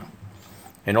scapula.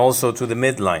 And also to the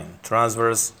midline,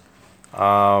 transverse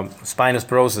spinous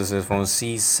processes from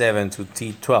C7 to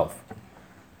T12.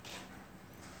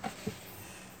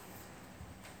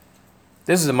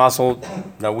 This is a muscle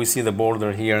that we see the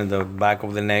border here in the back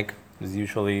of the neck. Is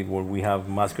usually where we have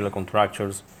muscular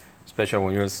contractures, especially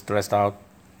when you're stressed out.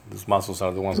 These muscles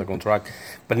are the ones that contract.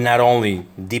 But not only,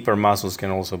 deeper muscles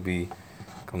can also be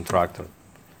contracted.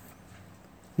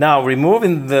 Now,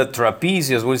 removing the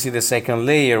trapezius, we'll see the second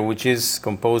layer, which is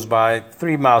composed by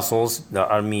 3 muscles that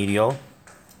are medial: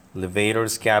 levator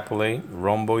scapulae,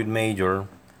 rhomboid major,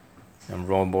 and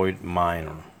rhomboid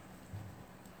minor,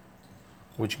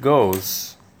 which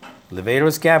goes levator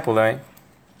scapulae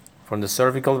from the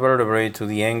cervical vertebrae to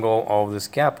the angle of the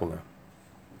scapula.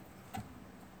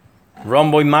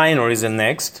 Rhomboid minor is the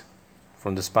next,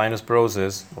 from the spinous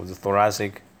process of the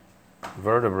thoracic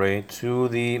vertebrae to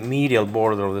the medial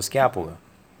border of the scapula.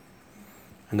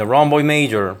 And the rhomboid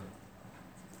major,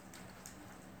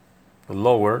 the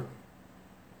lower,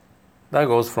 that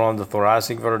goes from the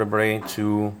thoracic vertebrae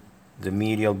to the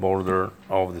medial border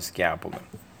of the scapula.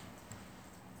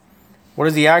 What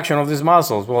is the action of these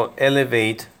muscles? Well,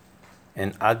 elevate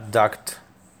and adduct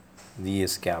the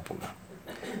scapula.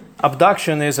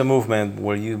 Abduction is a movement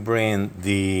where you bring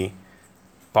the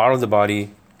part of the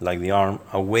body, like the arm,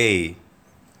 away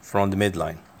from the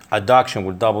midline. Adduction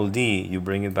with double D, you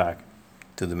bring it back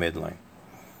to the midline.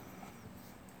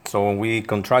 So when we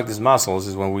contract these muscles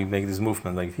is when we make this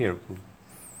movement, like here.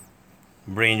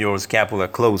 Bring your scapula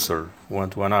closer one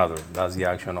to another. That's the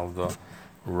action of the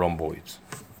rhomboids.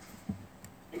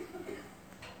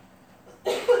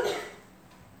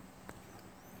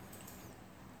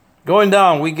 Going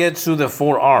down, we get to the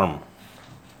forearm.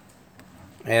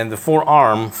 And the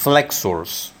forearm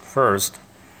flexors first,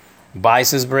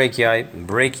 biceps brachii,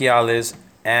 brachialis,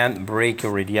 and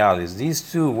brachioradialis.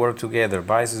 These two work together,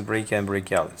 biceps brachii and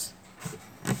brachialis.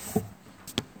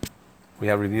 We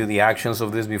have reviewed the actions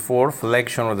of this before: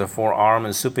 flexion of the forearm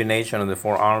and supination of the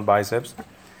forearm biceps.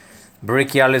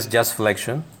 Brachialis, just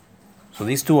flexion. So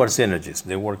these two are synergists.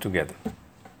 They work together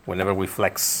whenever we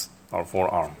flex our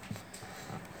forearm.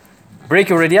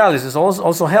 Brachioradialis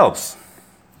also helps.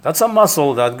 That's a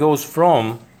muscle that goes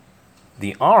from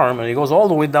the arm and it goes all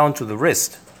the way down to the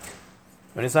wrist.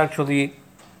 And it's actually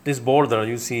this border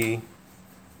you see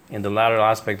in the lateral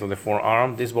aspect of the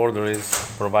forearm. This border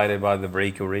is provided by the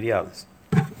brachioradialis.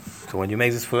 So when you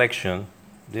make this flexion,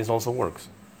 this also works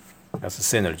as a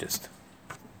synergist.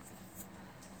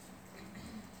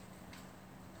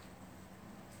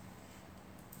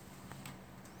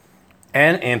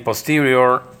 And in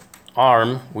posterior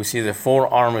arm, we see the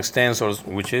forearm extensors,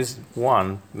 which is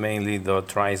one, mainly the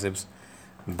triceps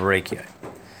brachii.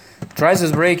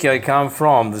 Triceps brachii come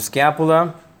from the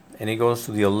scapula and it goes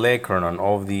to the olecranon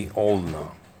of the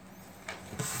ulna.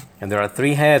 And there are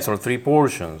 3 heads or 3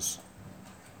 portions: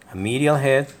 a medial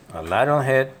head, a lateral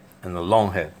head, and a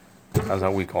long head. That's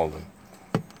how we call them.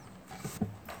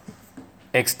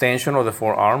 extension of the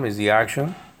forearm is the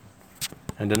action.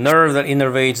 And the nerve that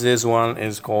innervates this one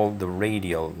is called the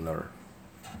radial nerve.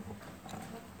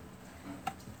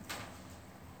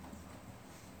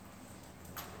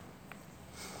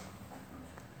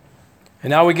 And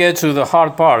now we get to the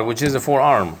hard part, which is the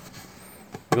forearm.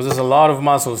 Because there's a lot of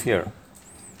muscles here.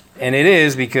 And it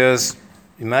is because,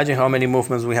 imagine how many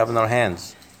movements we have in our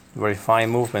hands. Very fine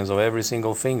movements of every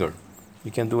single finger. You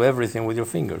can do everything with your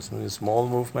fingers. Small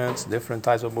movements, different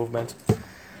types of movements.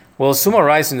 Well,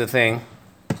 summarizing the thing,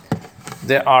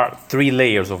 there are 3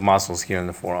 layers of muscles here in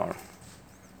the forearm.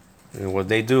 And what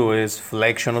they do is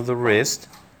flexion of the wrist,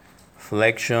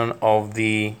 flexion of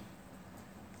the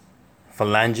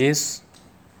phalanges,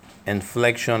 and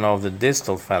flexion of the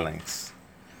distal phalanx.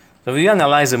 So if you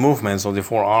analyze the movements of the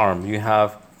forearm, you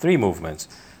have 3 movements.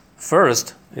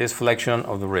 First is flexion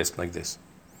of the wrist, like this.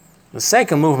 The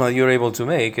second movement you're able to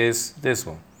make is this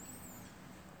one.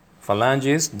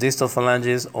 Phalanges, distal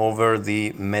phalanges over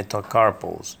the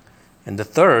metacarpals. And the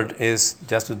third is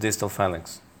just the distal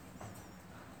phalanx.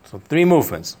 So 3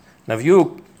 movements. Now if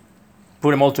you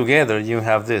put them all together, you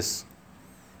have this.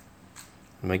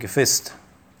 You make a fist.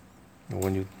 And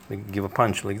when you give a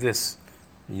punch like this,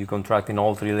 you contract in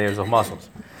all 3 layers of muscles.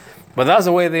 But that's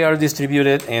the way they are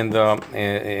distributed in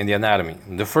the anatomy.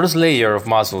 The first layer of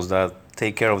muscles that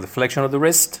take care of the flexion of the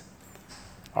wrist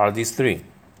are these 3.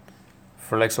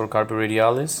 Flexor carpi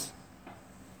radialis,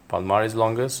 palmaris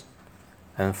longus,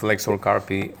 and flexor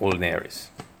carpi ulnaris.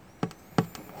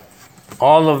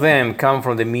 All of them come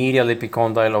from the medial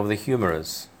epicondyle of the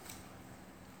humerus.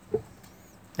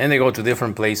 And they go to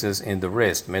different places in the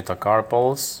wrist,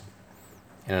 metacarpals,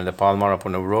 and the palmar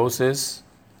aponeurosis,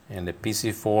 and the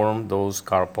pisiform, those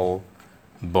carpal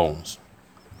bones.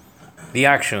 The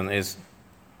action is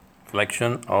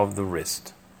flexion of the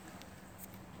wrist.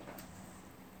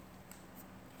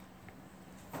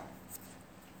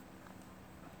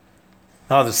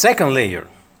 Now the second layer,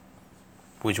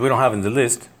 which we don't have in the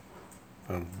list,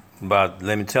 but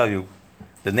let me tell you,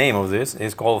 the name of this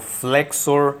is called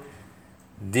flexor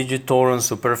digitorum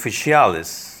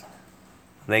superficialis.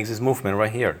 Makes this movement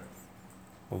right here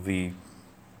of the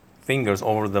fingers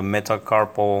over the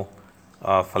metacarpal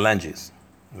phalanges.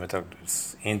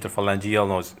 Interphalangeal,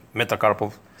 no, it's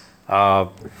metacarpal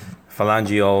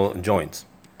phalangeal joints.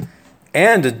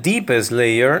 And the deepest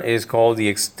layer is called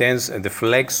the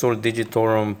flexor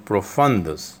digitorum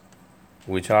profundus,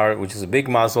 which is a big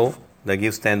muscle that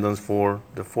gives tendons for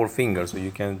the 4 fingers, so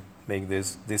you can make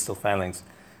this distal phalanx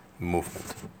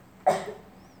movement.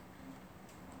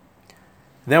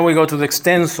 Then we go to the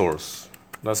extensors.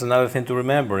 That's another thing to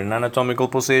remember. In anatomical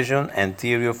position,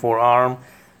 anterior forearm,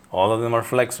 all of them are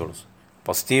flexors.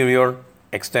 Posterior,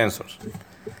 extensors.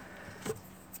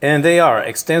 And they are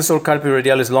extensor carpi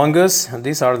radialis longus. And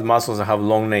these are the muscles that have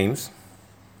long names.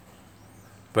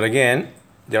 But again,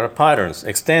 there are patterns.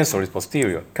 Extensor is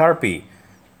posterior. Carpi,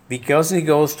 because it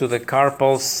goes to the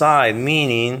carpal side,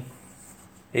 meaning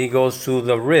it goes to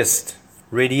the wrist.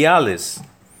 Radialis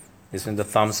is in the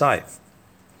thumb side.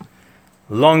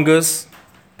 Longus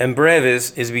and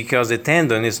brevis is because the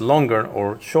tendon is longer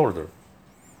or shorter.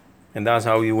 And that's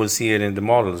how you will see it in the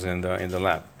models in the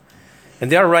lab. And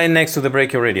they are right next to the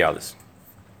brachioradialis.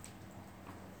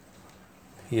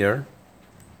 Here,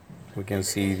 we can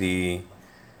see the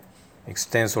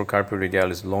extensor carpi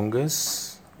radialis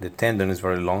longus. The tendon is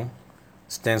very long.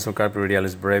 Extensor carpi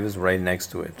radialis brevis right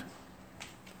next to it.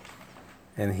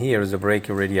 And here is the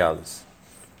brachioradialis.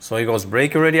 So it goes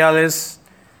brachioradialis,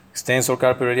 extensor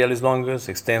carpi radialis longus,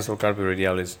 extensor carpi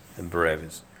radialis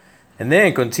brevis. And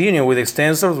then continue with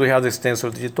extensors, we have the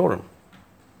extensor digitorum,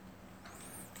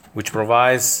 which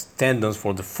provides tendons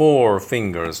for the 4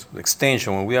 fingers.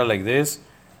 Extension, when we are like this,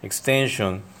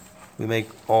 extension, we make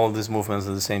all these movements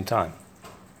at the same time.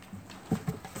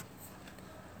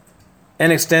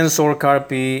 And extensor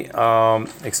carpi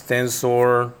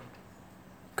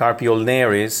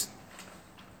ulnaris,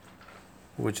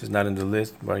 which is not in the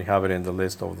list, but I have it in the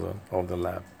list of the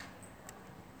lab.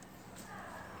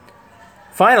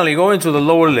 Finally, going to the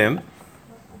lower limb,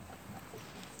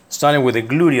 starting with the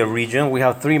gluteal region, we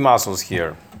have 3 muscles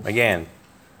here. Again,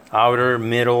 outer,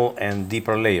 middle, and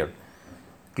deeper layer.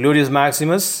 Gluteus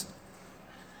maximus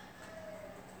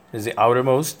is the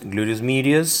outermost, gluteus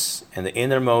medius, and the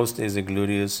innermost is the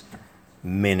gluteus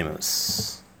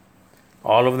minimus.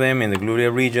 All of them in the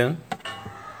gluteal region.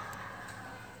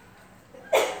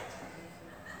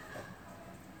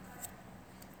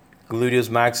 Gluteus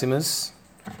maximus,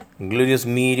 gluteus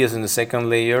medius in the second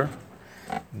layer.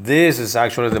 This is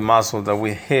actually the muscle that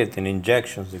we hit in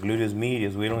injections, the gluteus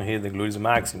medius. We don't hit the gluteus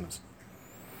maximus.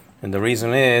 And the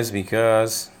reason is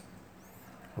because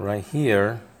right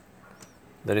here,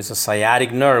 there is a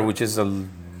sciatic nerve, which is a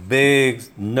big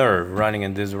nerve running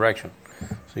in this direction.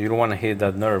 So you don't want to hit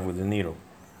that nerve with the needle.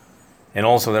 And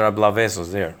also there are blood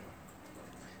vessels there.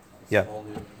 Yeah.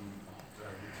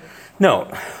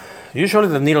 No. Usually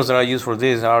the needles that I use for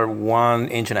this are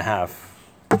 1.5 inches.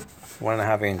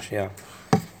 1.5 inch, yeah.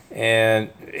 And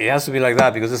it has to be like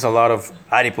that because there's a lot of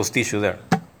adipose tissue there.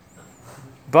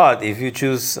 But if you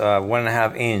choose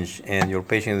 1.5 inch and your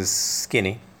patient is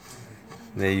skinny,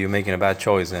 then you're making a bad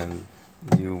choice and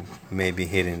you may be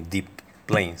hitting deep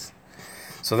planes.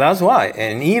 So that's why.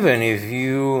 And even if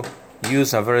you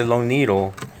use a very long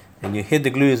needle and you hit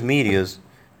the gluteus medius,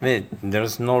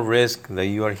 there's no risk that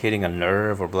you are hitting a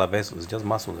nerve or blood vessel. It's just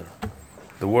muscle there.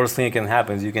 The worst thing that can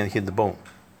happen is you can hit the bone.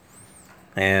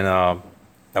 And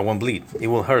that won't bleed. It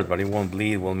will hurt, but it won't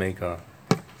bleed. It will make a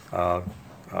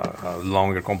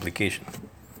longer complication.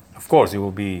 Of course, it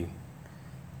will be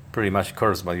pretty much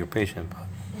cursed by your patient,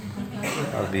 but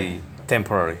that'll be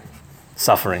temporary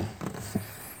suffering.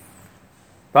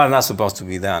 But not supposed to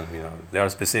be done. You know, there are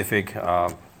specific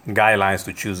guidelines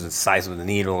to choose the size of the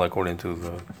needle according to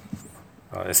the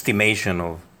estimation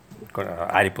of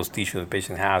adipose tissue the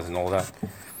patient has and all that.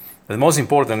 But the most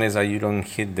important is that you don't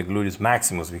hit the gluteus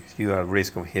maximus because you are at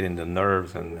risk of hitting the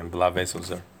nerves and blood vessels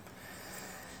there.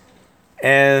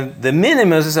 And the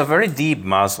minimus is a very deep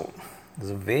muscle. It's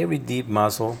a very deep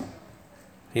muscle.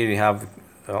 Here you have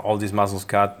all these muscles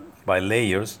cut by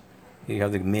layers. Here you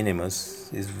have the minimus.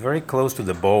 It's very close to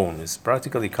the bone. It's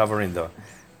practically covering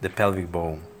the pelvic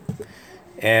bone.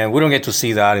 And we don't get to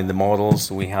see that in the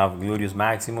models. We have gluteus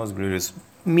maximus, gluteus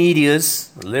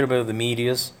medius, a little bit of the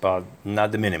medius, but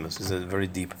not the minimus. It's a very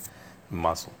deep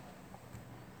muscle.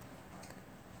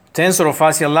 Tensor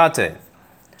latae.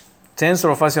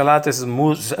 Tensor latae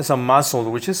is a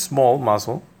muscle which is small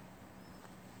muscle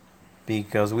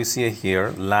because we see it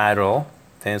here, lateral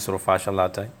tensor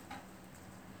latae.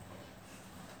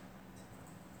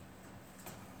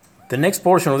 The next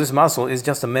portion of this muscle is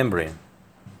just a membrane.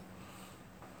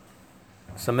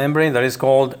 It's a membrane that is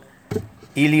called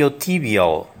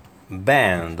iliotibial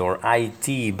band or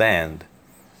IT band.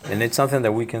 And it's something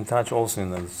that we can touch also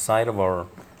in the side of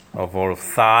our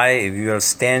thigh. If you are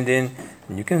standing,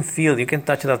 you can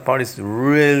touch that part. It's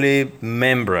really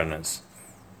membranous.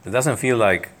 It doesn't feel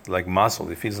like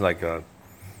muscle. It feels like a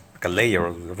layer,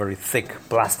 a very thick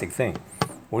plastic thing.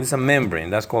 Well, it's a membrane.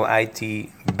 That's called IT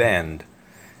band.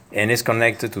 And it's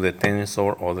connected to the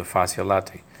tensor or the fascia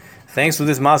latae. Thanks to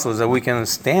these muscles that we can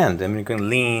stand and we can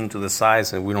lean to the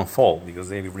sides and we don't fall because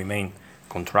they remain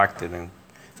contracted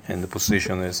and the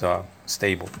position is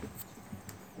stable.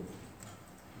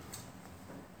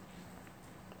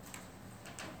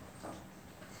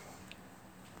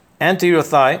 Anterior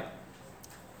thigh,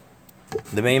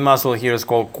 the main muscle here is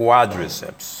called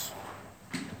quadriceps.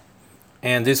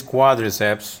 And this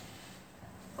quadriceps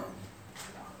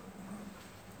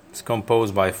is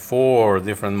composed by 4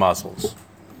 different muscles.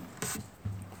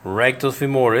 Rectus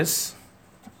femoris,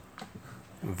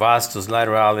 vastus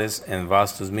lateralis, and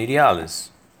vastus medialis.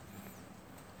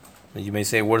 You may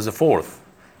say, where's the 4th?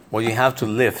 Well, you have to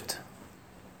lift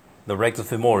the rectus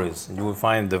femoris, and you will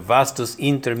find the vastus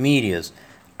intermedius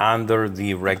under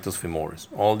the rectus femoris.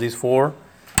 All these 4,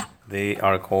 they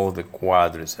are called the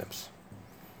quadriceps.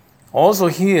 Also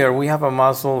here, we have a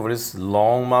muscle, this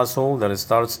long muscle that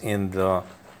starts in the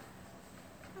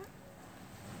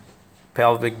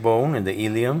pelvic bone in the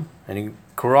ilium, and it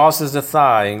crosses the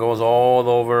thigh and goes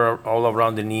all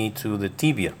around the knee to the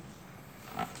tibia.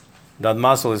 That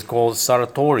muscle is called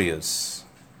sartorius.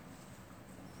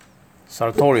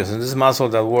 Sartorius, and this is muscle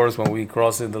that works when we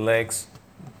cross the legs,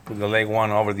 put the leg one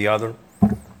over the other.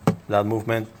 That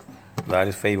movement, that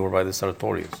is favored by the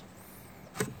sartorius.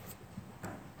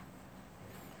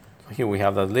 Here we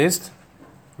have that list: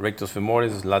 rectus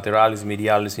femoris, lateralis,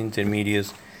 medialis,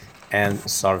 intermedius, and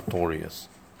sartorius.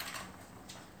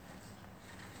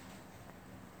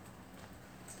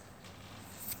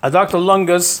 Adductor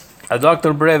longus,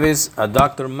 adductor brevis,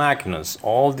 adductor magnus.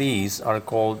 All these are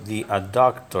called the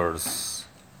adductors.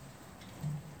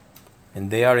 And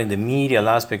they are in the medial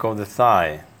aspect of the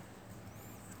thigh.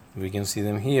 We can see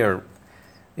them here.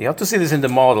 You have to see this in the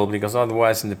model because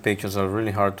otherwise in the pictures are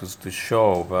really hard to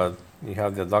show. But you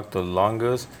have the adductor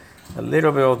longus. A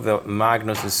little bit of the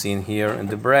magnus is seen here, and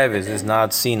the brevis is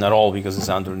not seen at all because it's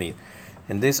underneath.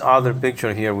 In this other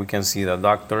picture here, we can see the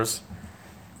adductors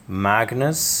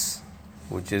magnus,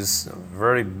 which is a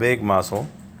very big muscle,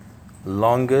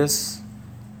 longus,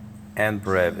 and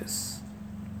brevis.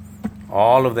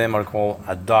 All of them are called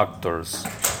adductors,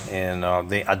 and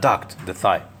they adduct the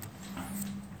thigh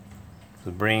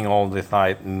to bring all the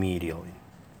thigh medially.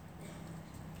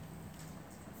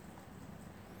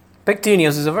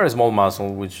 Pectineus is a very small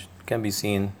muscle which can be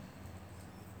seen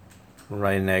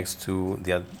right next to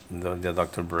the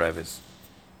adductor brevis.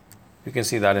 You can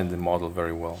see that in the model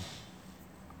very well.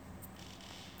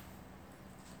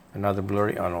 Another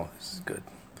blurry, oh no, this is good.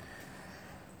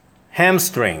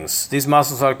 Hamstrings. These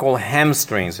muscles are called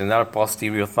hamstrings in our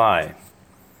posterior thigh.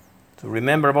 To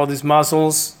remember about these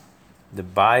muscles, the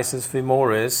biceps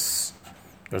femoris,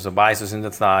 there's a biceps in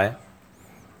the thigh.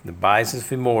 The biceps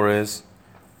femoris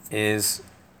is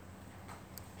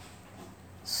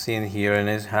seen here, and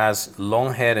it has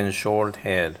long head and short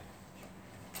head.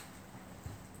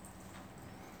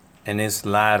 And it's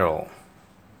lateral.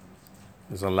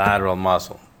 It's a lateral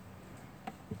muscle.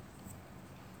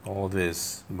 All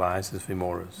this biceps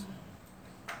femoris.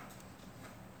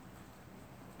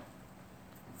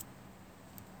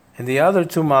 And the other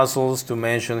two muscles to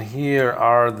mention here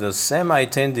are the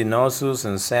semitendinosus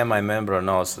and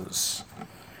semimembranosus,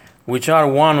 which are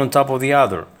one on top of the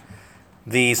other.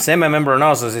 The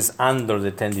semimembranosus is under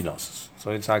the tendinosus, so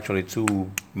it's actually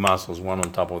two muscles, one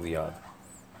on top of the other.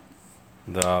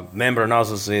 The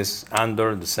membranosus is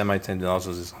under, the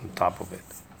semitendinosus is on top of it.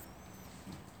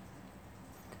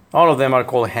 All of them are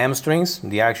called hamstrings.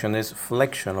 The action is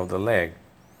flexion of the leg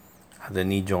at the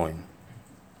knee joint.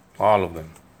 All of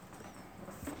them.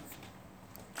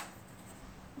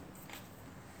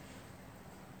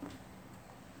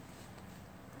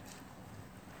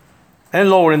 And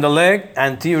lower in the leg,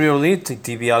 anteriorly,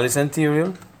 tibialis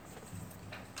anterior.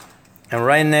 And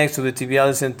right next to the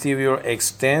tibialis anterior,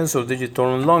 extensor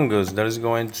digitorum longus, that is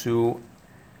going to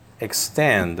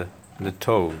extend the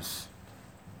toes.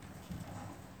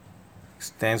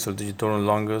 Extensor digitorum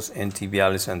longus and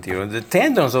tibialis anterior. The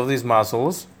tendons of these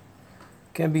muscles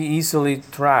can be easily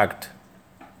tracked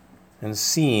and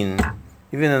seen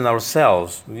even in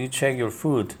ourselves. When you check your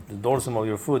foot, the dorsum of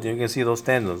your foot, you can see those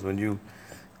tendons when you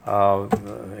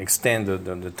extend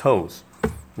the toes.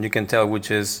 You can tell which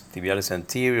is tibialis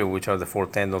anterior, which are the four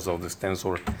tendons of the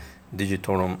extensor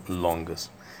digitorum longus.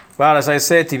 Well, as I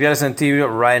said, tibialis anterior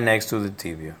right next to the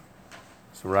tibia.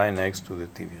 It's right next to the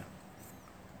tibia.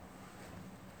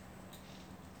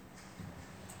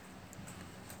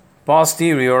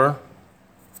 Posterior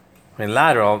and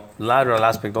lateral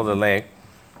aspect of the leg,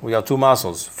 we have two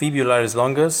muscles, fibularis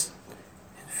longus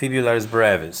and fibularis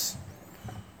brevis.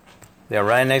 They are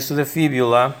right next to the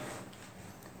fibula,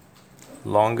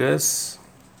 longus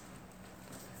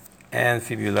and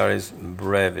fibularis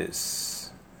brevis.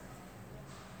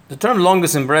 The term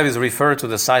longus and brevis refer to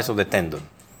the size of the tendon.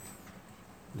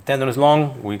 The tendon is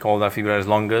long, we call that fibularis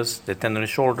longus. The tendon is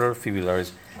shorter,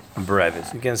 fibularis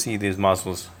brevis. You can see these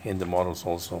muscles in the models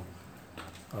also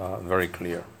very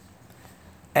clear.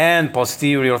 And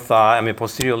posterior thigh,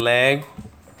 posterior leg,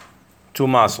 two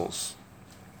muscles,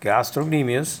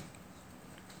 gastrocnemius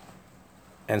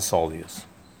and soleus.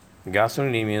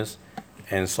 Gastrocnemius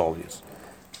and soleus.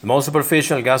 The most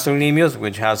superficial gastrocnemius,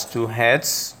 which has two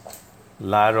heads,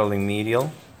 lateral and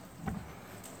medial,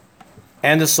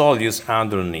 and the soleus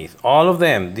underneath. All of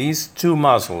them, these two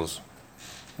muscles,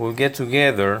 will get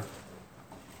together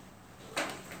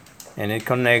and it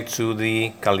connects to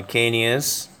the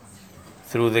calcaneus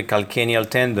through the calcaneal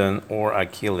tendon or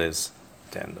Achilles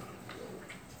tendon.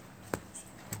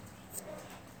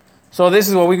 So this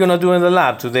is what we're going to do in the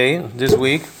lab today, this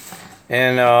week.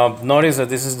 And notice that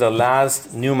this is the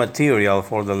last new material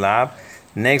for the lab.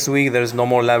 Next week, there's no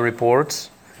more lab reports.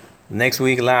 Next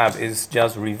week lab is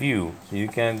just review. You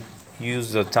can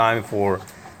use the time for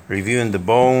reviewing the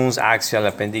bones, axial,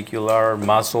 appendicular,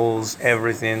 muscles,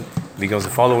 everything, because the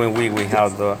following week we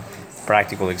have the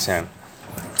practical exam.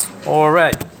 All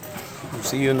right.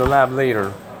 See you in the lab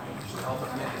later.